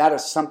that. That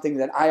is something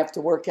that I have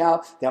to work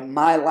out, that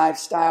my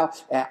lifestyle,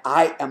 and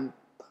I am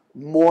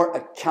more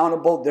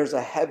accountable. There's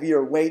a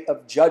heavier weight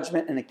of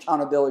judgment and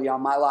accountability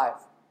on my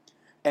life.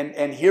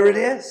 And here it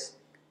is.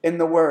 in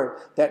the word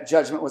that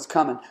judgment was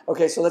coming.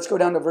 Okay, so let's go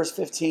down to verse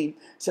 15. It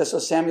says, so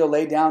Samuel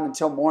lay down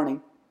until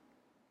morning.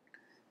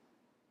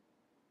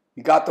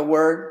 He got the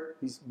word.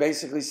 He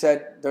basically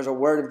said there's a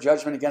word of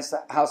judgment against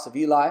the house of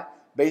Eli.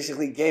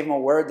 Basically gave him a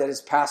word that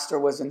his pastor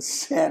was in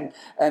sin,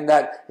 and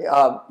that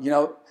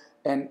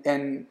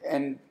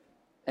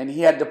and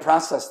he had to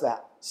process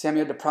that.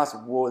 Samuel had to process.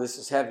 Whoa, this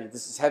is heavy.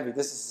 This is heavy.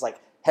 This is like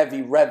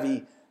heavy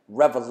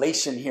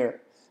revelation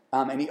here.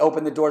 And he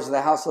opened the doors of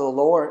the house of the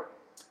Lord.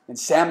 And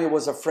Samuel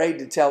was afraid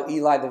to tell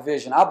Eli the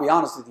vision. I'll be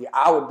honest with you,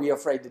 I would be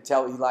afraid to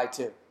tell Eli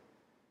too.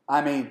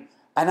 I mean,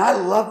 and I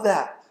love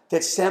that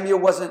Samuel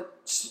wasn't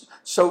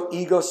so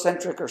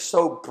egocentric or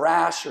so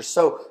brash or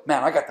so,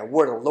 man, I got the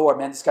word of the Lord,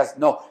 man. This guy's,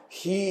 no,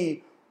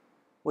 he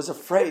was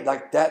afraid.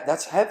 Like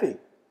that's heavy.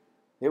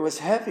 It was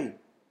heavy.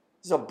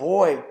 He's a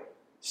boy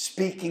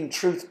speaking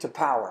truth to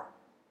power.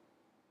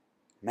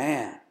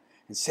 Man.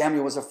 And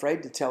Samuel was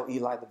afraid to tell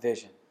Eli the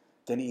vision.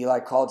 Then Eli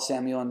called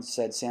Samuel and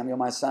said, Samuel,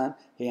 my son.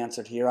 He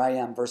answered, here I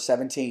am. Verse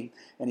 17.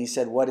 And he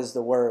said, what is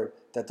the word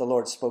that the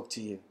Lord spoke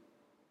to you?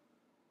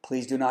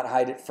 Please do not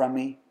hide it from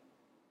me.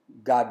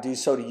 God do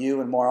so to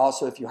you, and more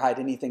also if you hide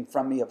anything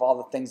from me of all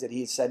the things that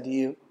he said to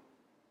you.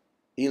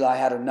 Eli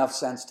had enough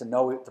sense to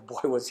know the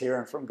boy was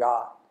hearing from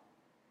God.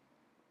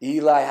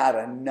 Eli had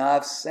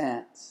enough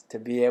sense to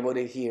be able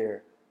to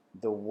hear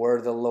the word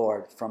of the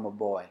Lord from a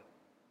boy.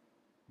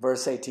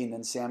 Verse 18,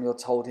 then Samuel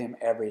told him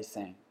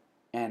everything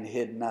and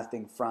hid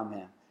nothing from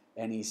him.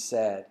 And he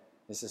said,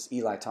 this is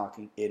Eli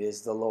talking, it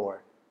is the Lord.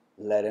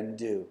 Let him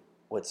do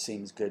what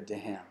seems good to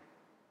him.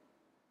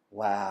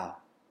 Wow.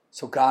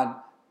 So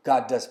God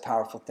does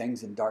powerful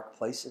things in dark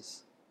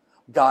places.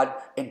 God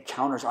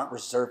encounters aren't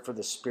reserved for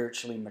the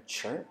spiritually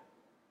mature.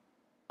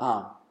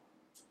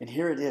 And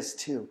here it is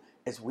too,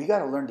 is we got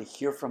to learn to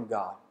hear from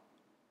God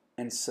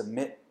and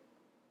submit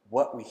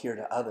what we hear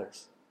to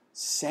others.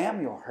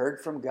 Samuel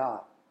heard from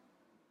God.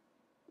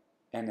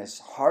 And as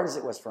hard as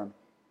it was for him,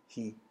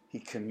 he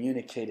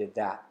communicated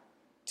that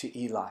to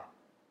Eli.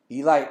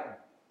 Eli,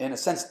 in a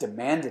sense,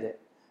 demanded it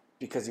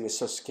because he was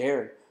so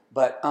scared.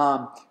 But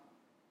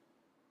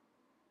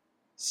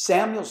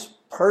Samuel's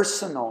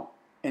personal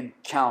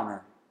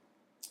encounter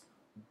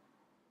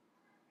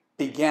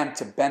began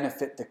to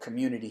benefit the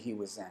community he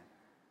was in.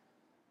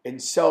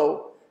 And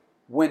so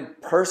when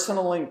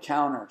personal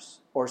encounters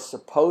or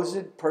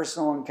supposed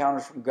personal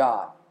encounters from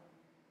God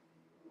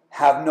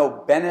have no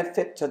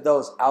benefit to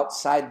those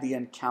outside the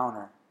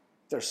encounter,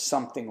 there's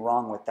something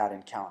wrong with that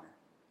encounter.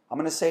 I'm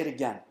going to say it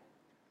again.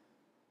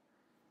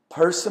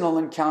 Personal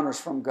encounters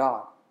from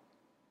God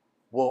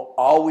will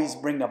always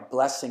bring a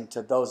blessing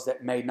to those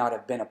that may not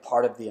have been a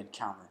part of the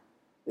encounter.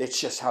 It's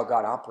just how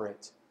God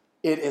operates.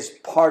 It is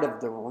part of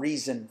the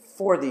reason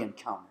for the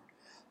encounter.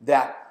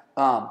 That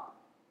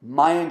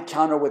my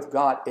encounter with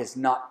God is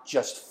not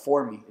just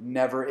for me. It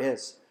never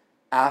is.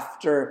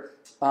 After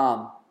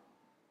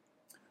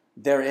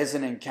there is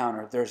an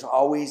encounter, there's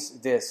always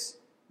this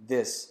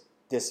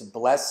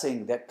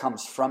blessing that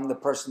comes from the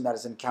person that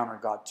has encountered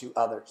God to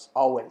others.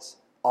 Always.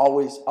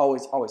 Always,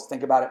 always, always.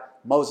 Think about it.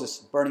 Moses,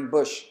 burning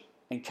bush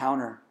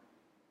encounter.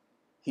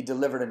 He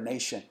delivered a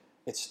nation.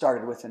 It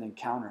started with an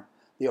encounter.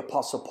 The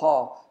Apostle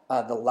Paul,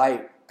 the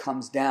light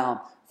comes down,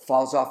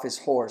 falls off his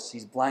horse.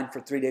 He's blind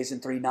for 3 days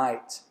and 3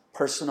 nights.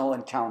 Personal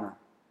encounter.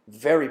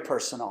 Very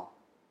personal.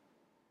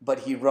 But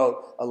he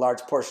wrote a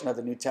large portion of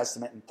the New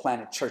Testament and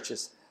planted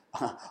churches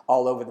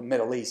all over the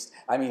Middle East.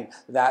 I mean,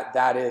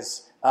 that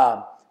is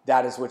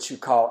what you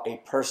call a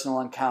personal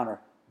encounter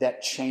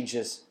that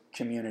changes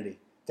community,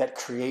 that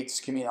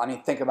creates community. I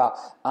mean, think about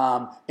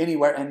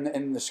anywhere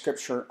in the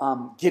scripture,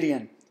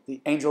 Gideon,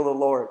 the angel of the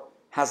Lord,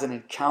 has an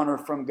encounter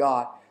from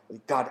God.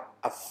 God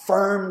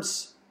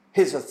affirms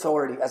his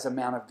authority as a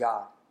man of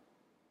God.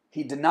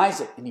 He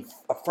denies it and he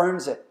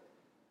affirms it.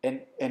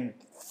 And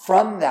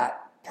from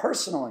that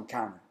personal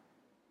encounter,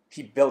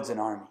 he builds an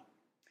army.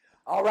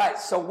 All right,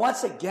 so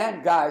once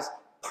again, guys,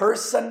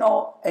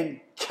 personal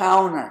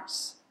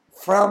encounters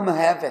from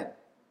heaven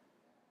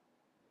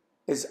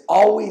is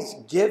always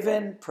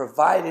given,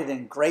 provided,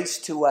 and grace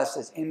to us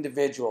as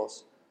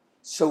individuals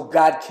so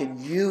God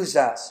can use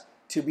us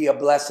to be a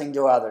blessing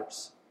to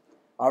others.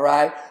 All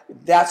right?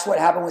 That's what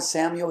happened with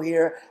Samuel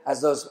here,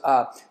 as those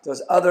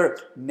other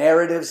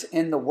narratives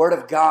in the Word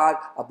of God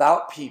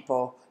about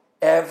people.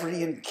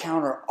 Every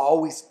encounter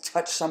always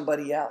touched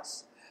somebody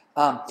else.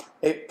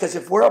 Because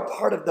if we're a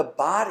part of the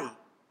body,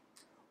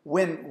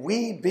 when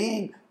we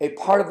being a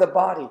part of the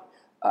body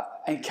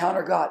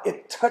encounter God,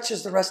 it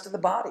touches the rest of the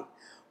body.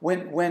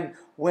 When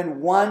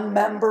one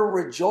member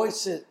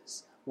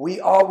rejoices,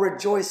 we all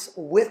rejoice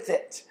with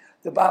it.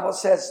 The Bible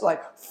says,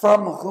 like,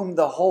 from whom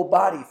the whole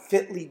body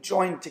fitly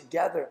joined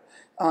together.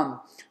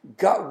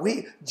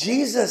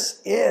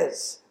 Jesus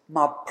is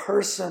my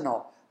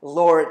personal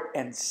Lord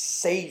and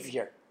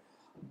Savior.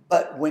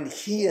 But when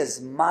He is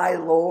my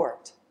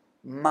Lord,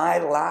 my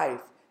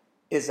life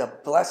is a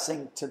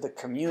blessing to the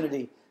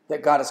community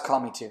that God has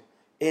called me to.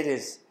 It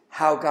is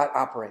how God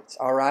operates,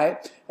 all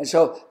right? And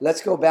so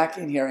let's go back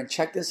in here and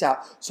check this out.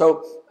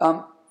 So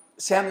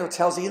Samuel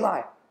tells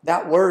Eli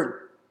that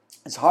word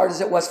As hard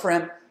as it was for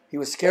him, he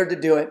was scared to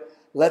do it.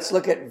 Let's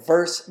look at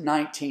verse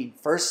 19.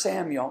 1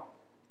 Samuel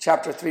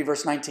chapter 3,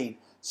 verse 19.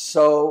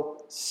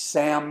 So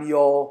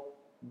Samuel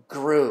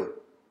grew.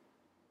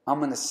 I'm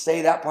going to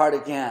say that part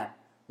again.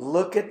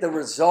 Look at the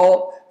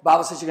result. The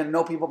Bible says you're going to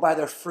know people by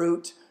their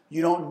fruit.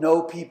 You don't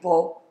know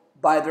people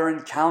by their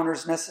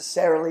encounters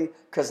necessarily,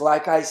 because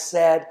like I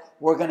said,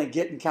 we're going to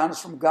get encounters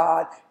from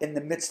God in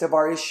the midst of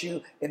our issue,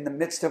 in the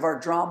midst of our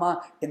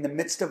drama, in the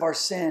midst of our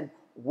sin.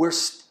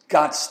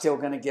 God's still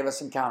going to give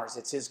us encounters.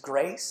 It's His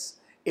grace.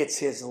 It's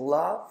His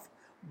love.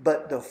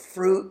 But the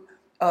fruit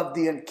of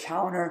the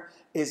encounter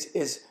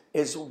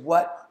is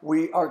what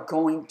we are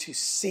going to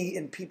see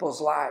in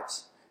people's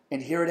lives.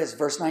 And here it is,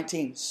 verse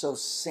 19. So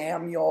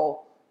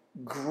Samuel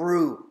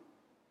grew,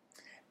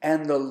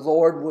 and the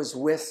Lord was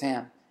with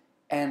him,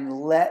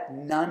 and let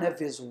none of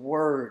his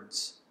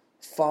words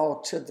fall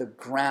to the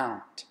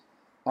ground.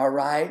 All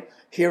right?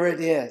 Here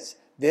it is.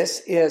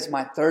 This is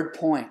my third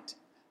point.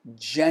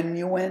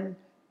 Genuine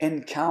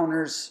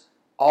encounters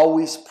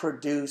always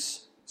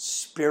produce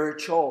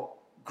spiritual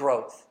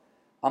growth.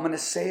 I'm going to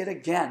say it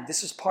again.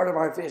 This is part of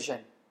our vision,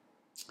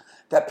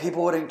 that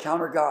people would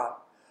encounter God.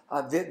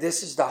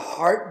 This is the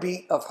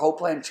heartbeat of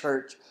Hopeland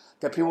Church,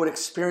 that people would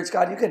experience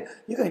God.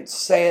 You can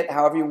say it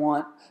however you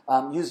want,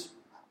 use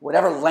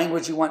whatever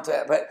language you want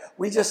to, but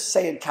we just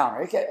say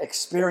encounter. Okay?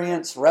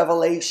 Experience,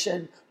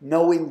 revelation,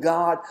 knowing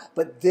God.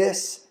 But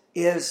this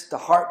is the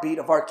heartbeat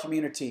of our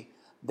community,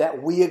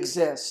 that we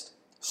exist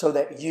so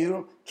that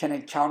you can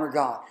encounter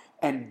God.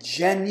 And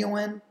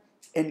genuine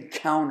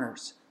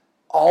encounters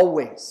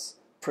always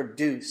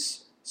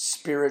produce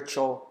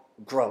spiritual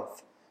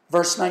growth.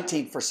 Verse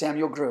 19, for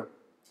Samuel grew.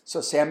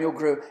 So Samuel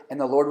grew, and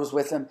the Lord was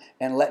with him,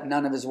 and let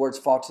none of his words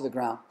fall to the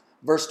ground.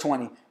 Verse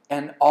 20,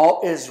 and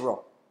all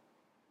Israel,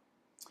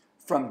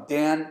 from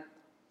Dan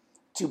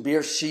to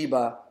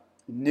Beersheba,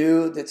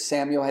 knew that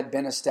Samuel had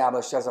been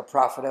established as a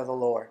prophet of the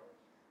Lord.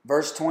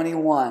 Verse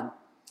 21,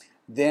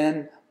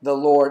 then the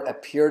Lord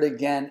appeared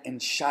again in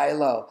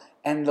Shiloh,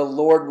 and the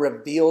Lord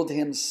revealed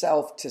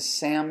himself to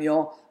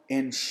Samuel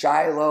in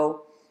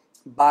Shiloh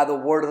by the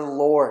word of the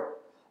Lord.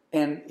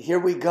 And here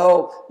we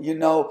go.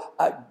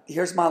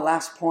 Here's my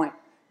last point.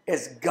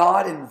 Is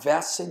God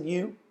invests in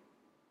you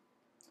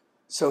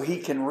so He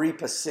can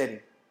reap a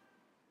city.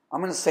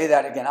 I'm going to say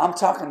that again. I'm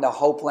talking to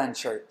Hopeland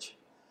Church.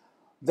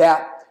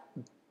 That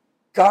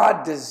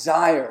God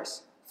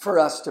desires for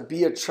us to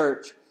be a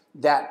church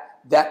that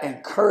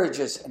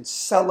encourages and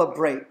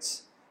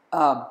celebrates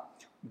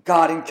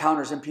God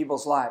encounters in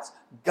people's lives.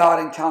 God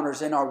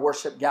encounters in our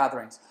worship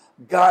gatherings.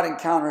 God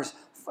encounters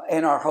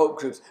in our hope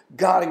groups.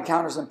 God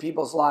encounters in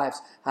people's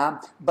lives.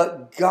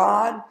 But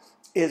God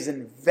is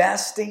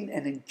investing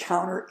an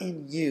encounter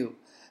in you,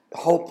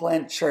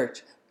 Hopeland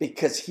Church,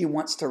 because He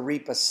wants to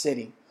reap a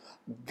city.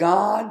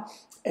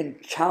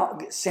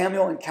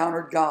 Samuel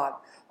encountered God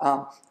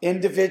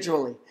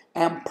individually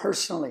and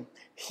personally.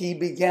 He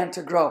began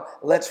to grow.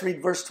 Let's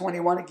read verse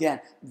 21 again.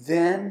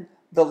 Then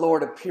the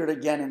Lord appeared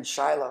again in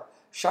Shiloh.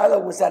 Shiloh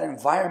was that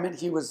environment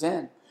he was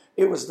in.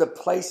 It was the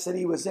place that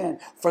he was in.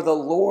 For the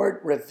Lord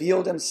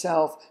revealed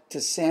himself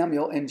to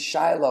Samuel in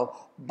Shiloh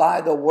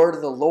by the word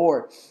of the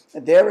Lord.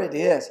 And there it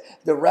is,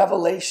 the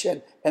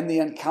revelation and the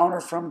encounter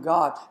from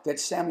God that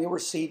Samuel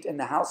received in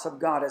the house of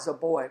God as a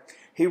boy.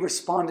 He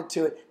responded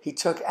to it. He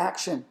took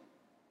action.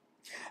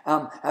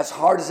 As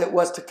hard as it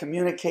was to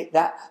communicate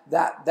that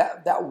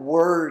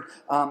word,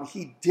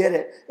 he did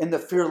it in the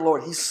fear of the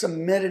Lord. He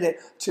submitted it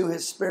to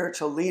his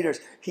spiritual leaders.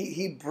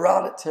 He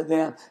brought it to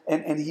them,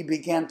 and he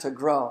began to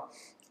grow.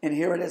 And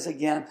here it is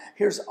again.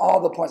 Here's all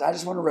the points. I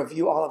just want to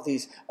review all of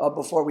these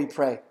before we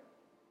pray.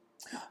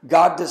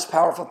 God does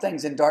powerful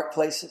things in dark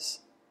places.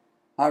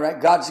 All right?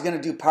 God's going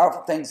to do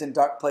powerful things in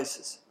dark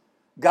places.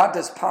 God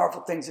does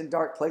powerful things in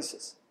dark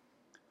places.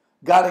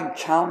 God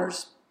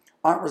encounters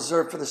aren't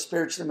reserved for the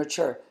spiritually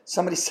mature.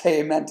 Somebody say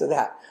amen to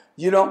that.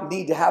 You don't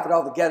need to have it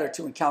all together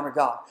to encounter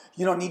God.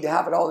 You don't need to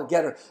have it all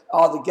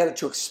together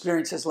to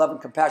experience His love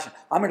and compassion.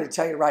 I'm going to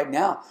tell you right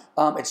now,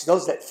 it's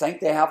those that think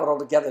they have it all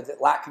together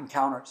that lack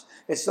encounters.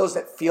 It's those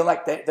that feel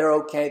like they're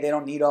okay, they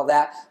don't need all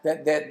that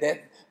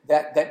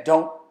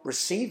don't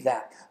receive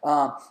that.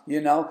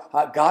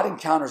 God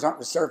encounters aren't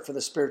reserved for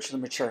the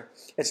spiritually mature.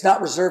 It's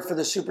not reserved for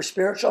the super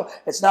spiritual.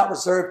 It's not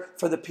reserved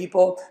for the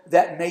people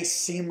that may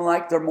seem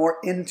like they're more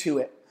into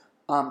it.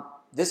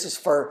 This is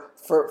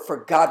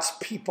for God's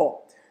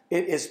people.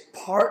 It is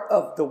part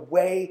of the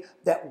way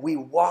that we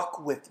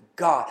walk with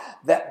God,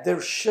 that there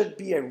should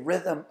be a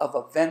rhythm of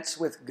events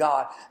with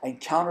God,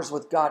 encounters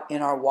with God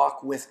in our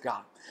walk with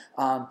God.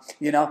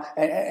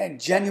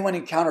 And genuine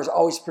encounters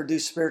always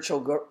produce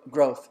spiritual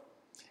growth.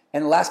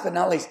 And last but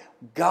not least,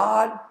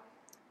 God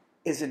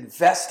is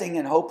investing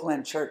in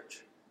Hopeland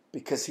Church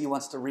because He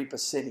wants to reap a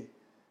city.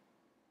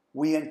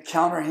 We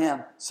encounter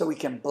Him so we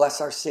can bless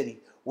our city.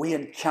 We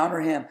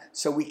encounter Him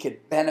so we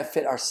could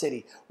benefit our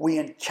city. We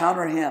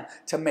encounter Him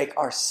to make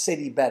our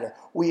city better.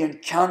 We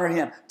encounter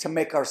Him to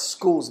make our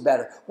schools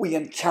better. We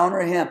encounter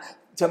Him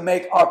to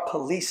make our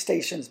police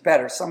stations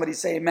better. Somebody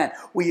say amen.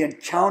 We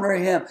encounter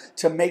him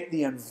to make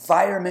the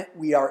environment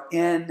we are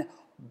in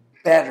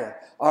better.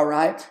 All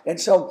right?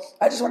 And so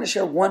I just want to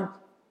share one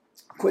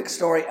quick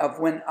story of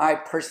when I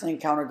personally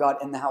encountered God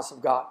in the house of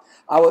God.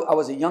 I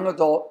was a young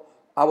adult.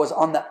 I was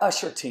on the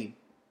usher team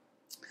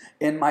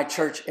in my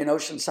church in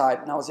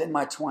Oceanside, and I was in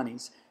my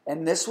 20s.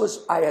 And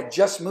I had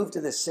just moved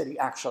to this city,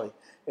 actually.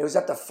 It was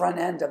at the front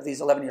end of these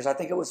 11 years. I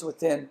think it was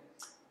within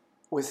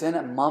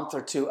a month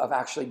or two of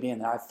actually being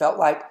there. I felt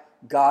like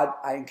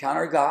I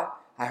encountered God.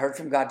 I heard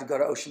from God to go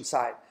to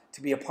Oceanside,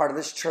 to be a part of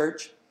this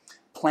church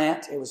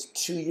plant. It was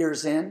 2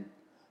 years in.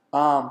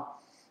 My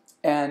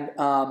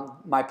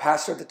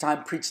pastor at the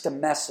time preached a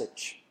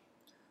message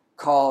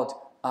called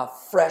A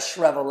Fresh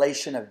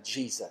Revelation of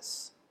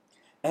Jesus.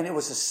 And it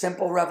was a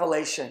simple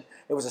revelation.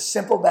 It was a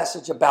simple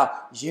message about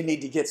you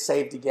need to get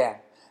saved again.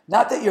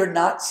 Not that you're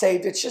not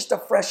saved. It's just a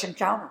fresh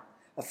encounter.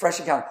 A fresh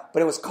encounter.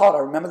 But it was called, I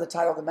remember the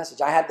title of the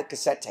message. I had the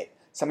cassette tape.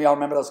 Some of y'all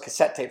remember those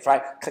cassette tapes,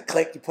 right? Click,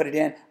 click, you put it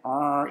in.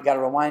 You got to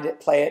rewind it,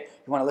 play it.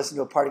 You want to listen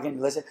to a part again,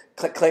 you listen.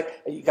 Click,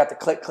 click. You got the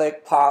click,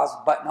 click, pause,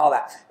 button, all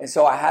that. And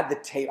so I had the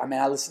tape.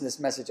 I listened to this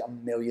message a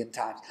million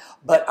times.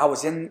 But I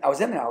was in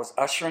there. I was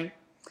ushering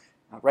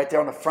right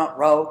there on the front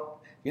row.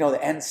 You know,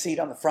 the end seat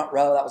on the front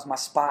row. That was my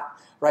spot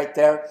right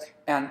there.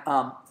 And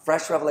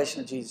fresh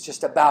revelation of Jesus.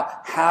 Just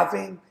about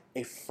having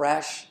a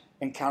fresh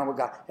encounter with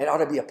God. It ought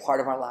to be a part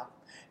of our life.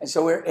 And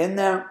so we're in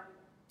there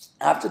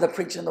after the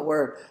preaching of the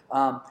word.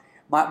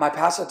 My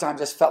pastor at the time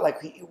just felt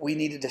like we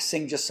needed to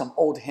sing just some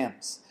old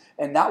hymns.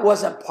 And that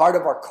wasn't part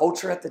of our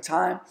culture at the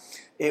time.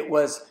 It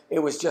was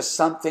just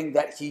something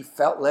that he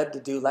felt led to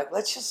do. Like,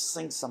 let's just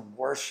sing some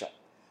worship,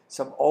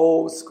 some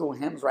old school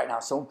hymns right now.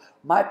 So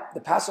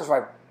the pastor's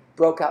wife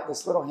broke out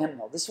this little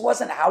hymnal. This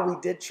wasn't how we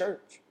did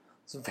church.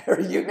 It's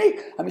very unique.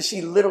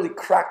 She literally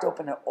cracked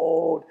open an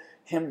old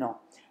hymnal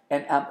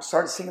and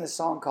started singing a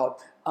song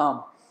called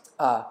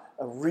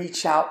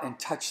Reach Out and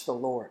Touch the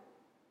Lord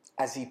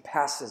as He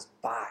Passes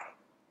By.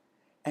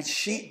 And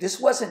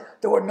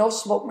there were no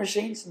smoke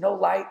machines, no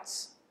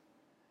lights.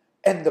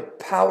 And the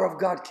power of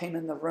God came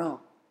in the room.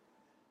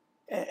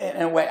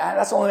 In a way,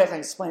 that's the only way I can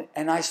explain it.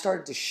 And I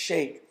started to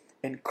shake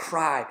and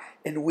cry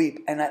and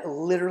weep. And I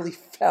literally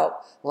felt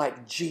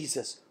like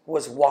Jesus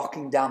was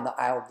walking down the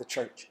aisle of the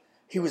church.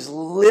 He was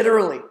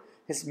literally,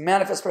 his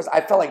manifest presence.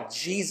 I felt like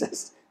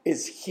Jesus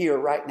is here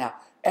right now.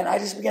 And I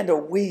just began to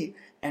weep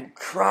and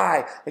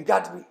cry. And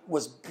God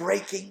was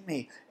breaking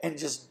me and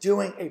just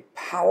doing a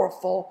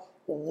powerful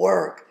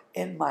work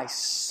in my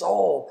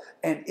soul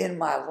and in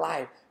my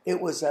life.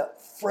 It was a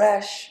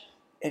fresh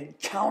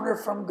encounter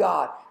from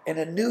God in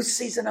a new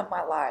season of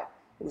my life.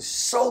 It was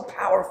so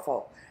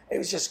powerful. It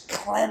was just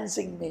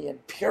cleansing me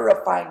and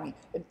purifying me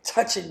and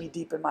touching me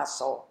deep in my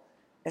soul.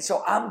 And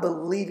so I'm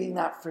believing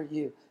that for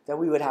you, that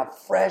we would have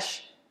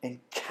fresh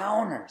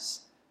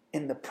encounters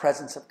in the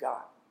presence of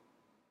God.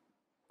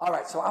 All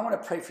right, so I want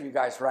to pray for you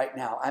guys right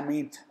now.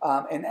 And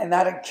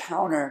that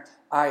encounter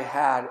I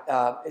had,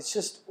 it's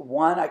just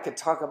one I could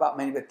talk about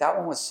many, but that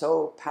one was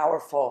so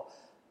powerful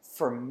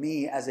for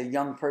me as a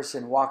young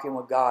person walking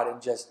with God and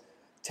just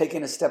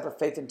taking a step of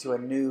faith into a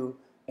new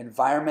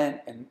environment.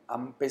 And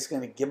I'm basically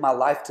going to give my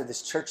life to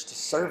this church to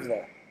serve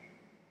there.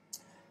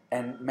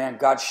 And man,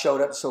 God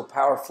showed up so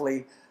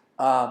powerfully.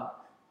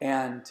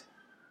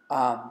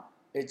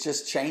 It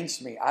just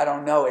changed me. I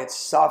don't know. It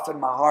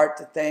softened my heart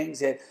to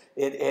things. It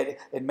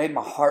made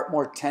my heart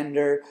more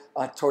tender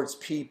towards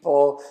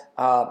people.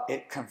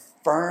 It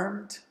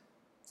confirmed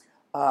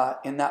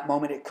in that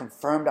moment. It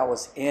confirmed I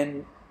was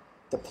in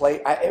the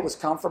place. It was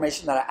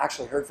confirmation that I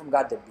actually heard from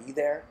God to be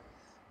there.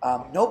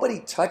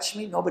 Nobody touched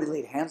me. Nobody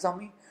laid hands on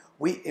me.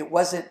 It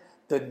wasn't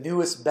the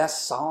newest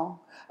best song.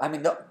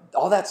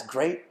 All that's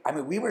great.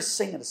 We were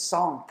singing a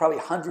song probably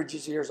hundreds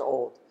of years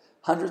old,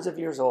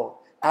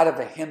 out of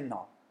a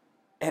hymnal.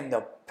 And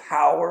the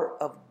power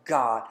of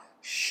God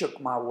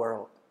shook my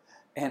world.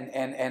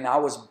 And I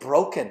was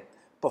broken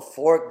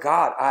before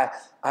God.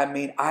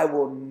 I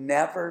will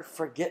never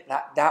forget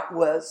that. That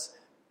was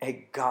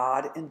a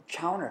God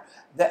encounter.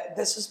 That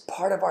this is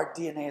part of our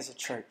DNA as a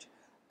church.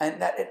 And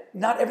that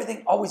not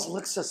everything always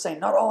looks the same.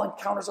 Not all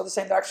encounters are the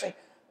same. They're actually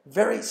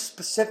very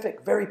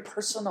specific, very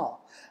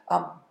personal.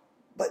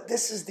 But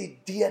this is the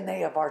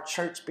DNA of our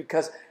church,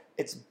 because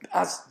it's,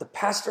 as the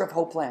pastor of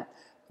Hopeland,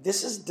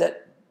 this is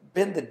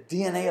been the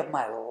DNA of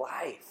my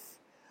life.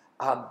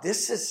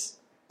 This is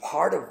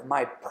part of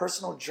my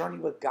personal journey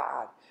with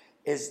God,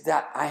 is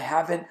that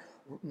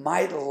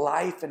my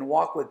life and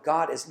walk with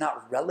God is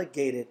not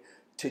relegated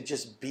to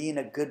just being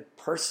a good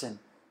person.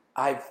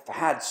 I've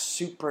had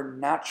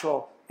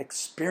supernatural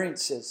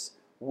experiences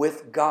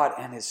with God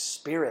and His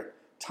Spirit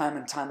time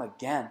and time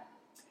again.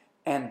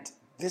 And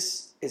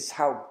this is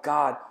how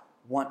God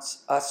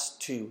wants us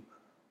to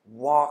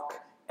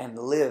walk and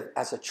live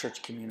as a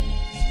church community.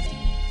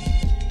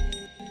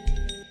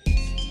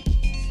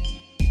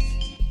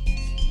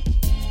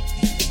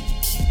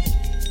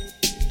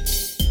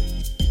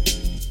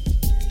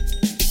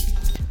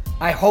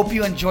 I hope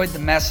you enjoyed the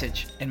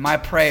message, and my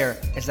prayer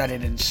is that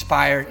it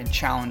inspired and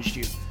challenged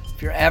you. If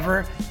If you're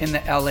ever in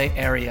the LA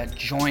area,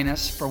 join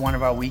us for one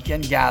of our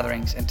weekend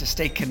gatherings. And to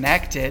stay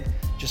connected,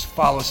 just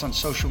follow us on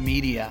social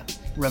media.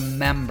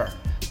 Remember,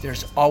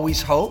 there's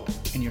always hope,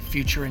 and your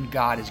future in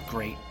God is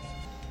great.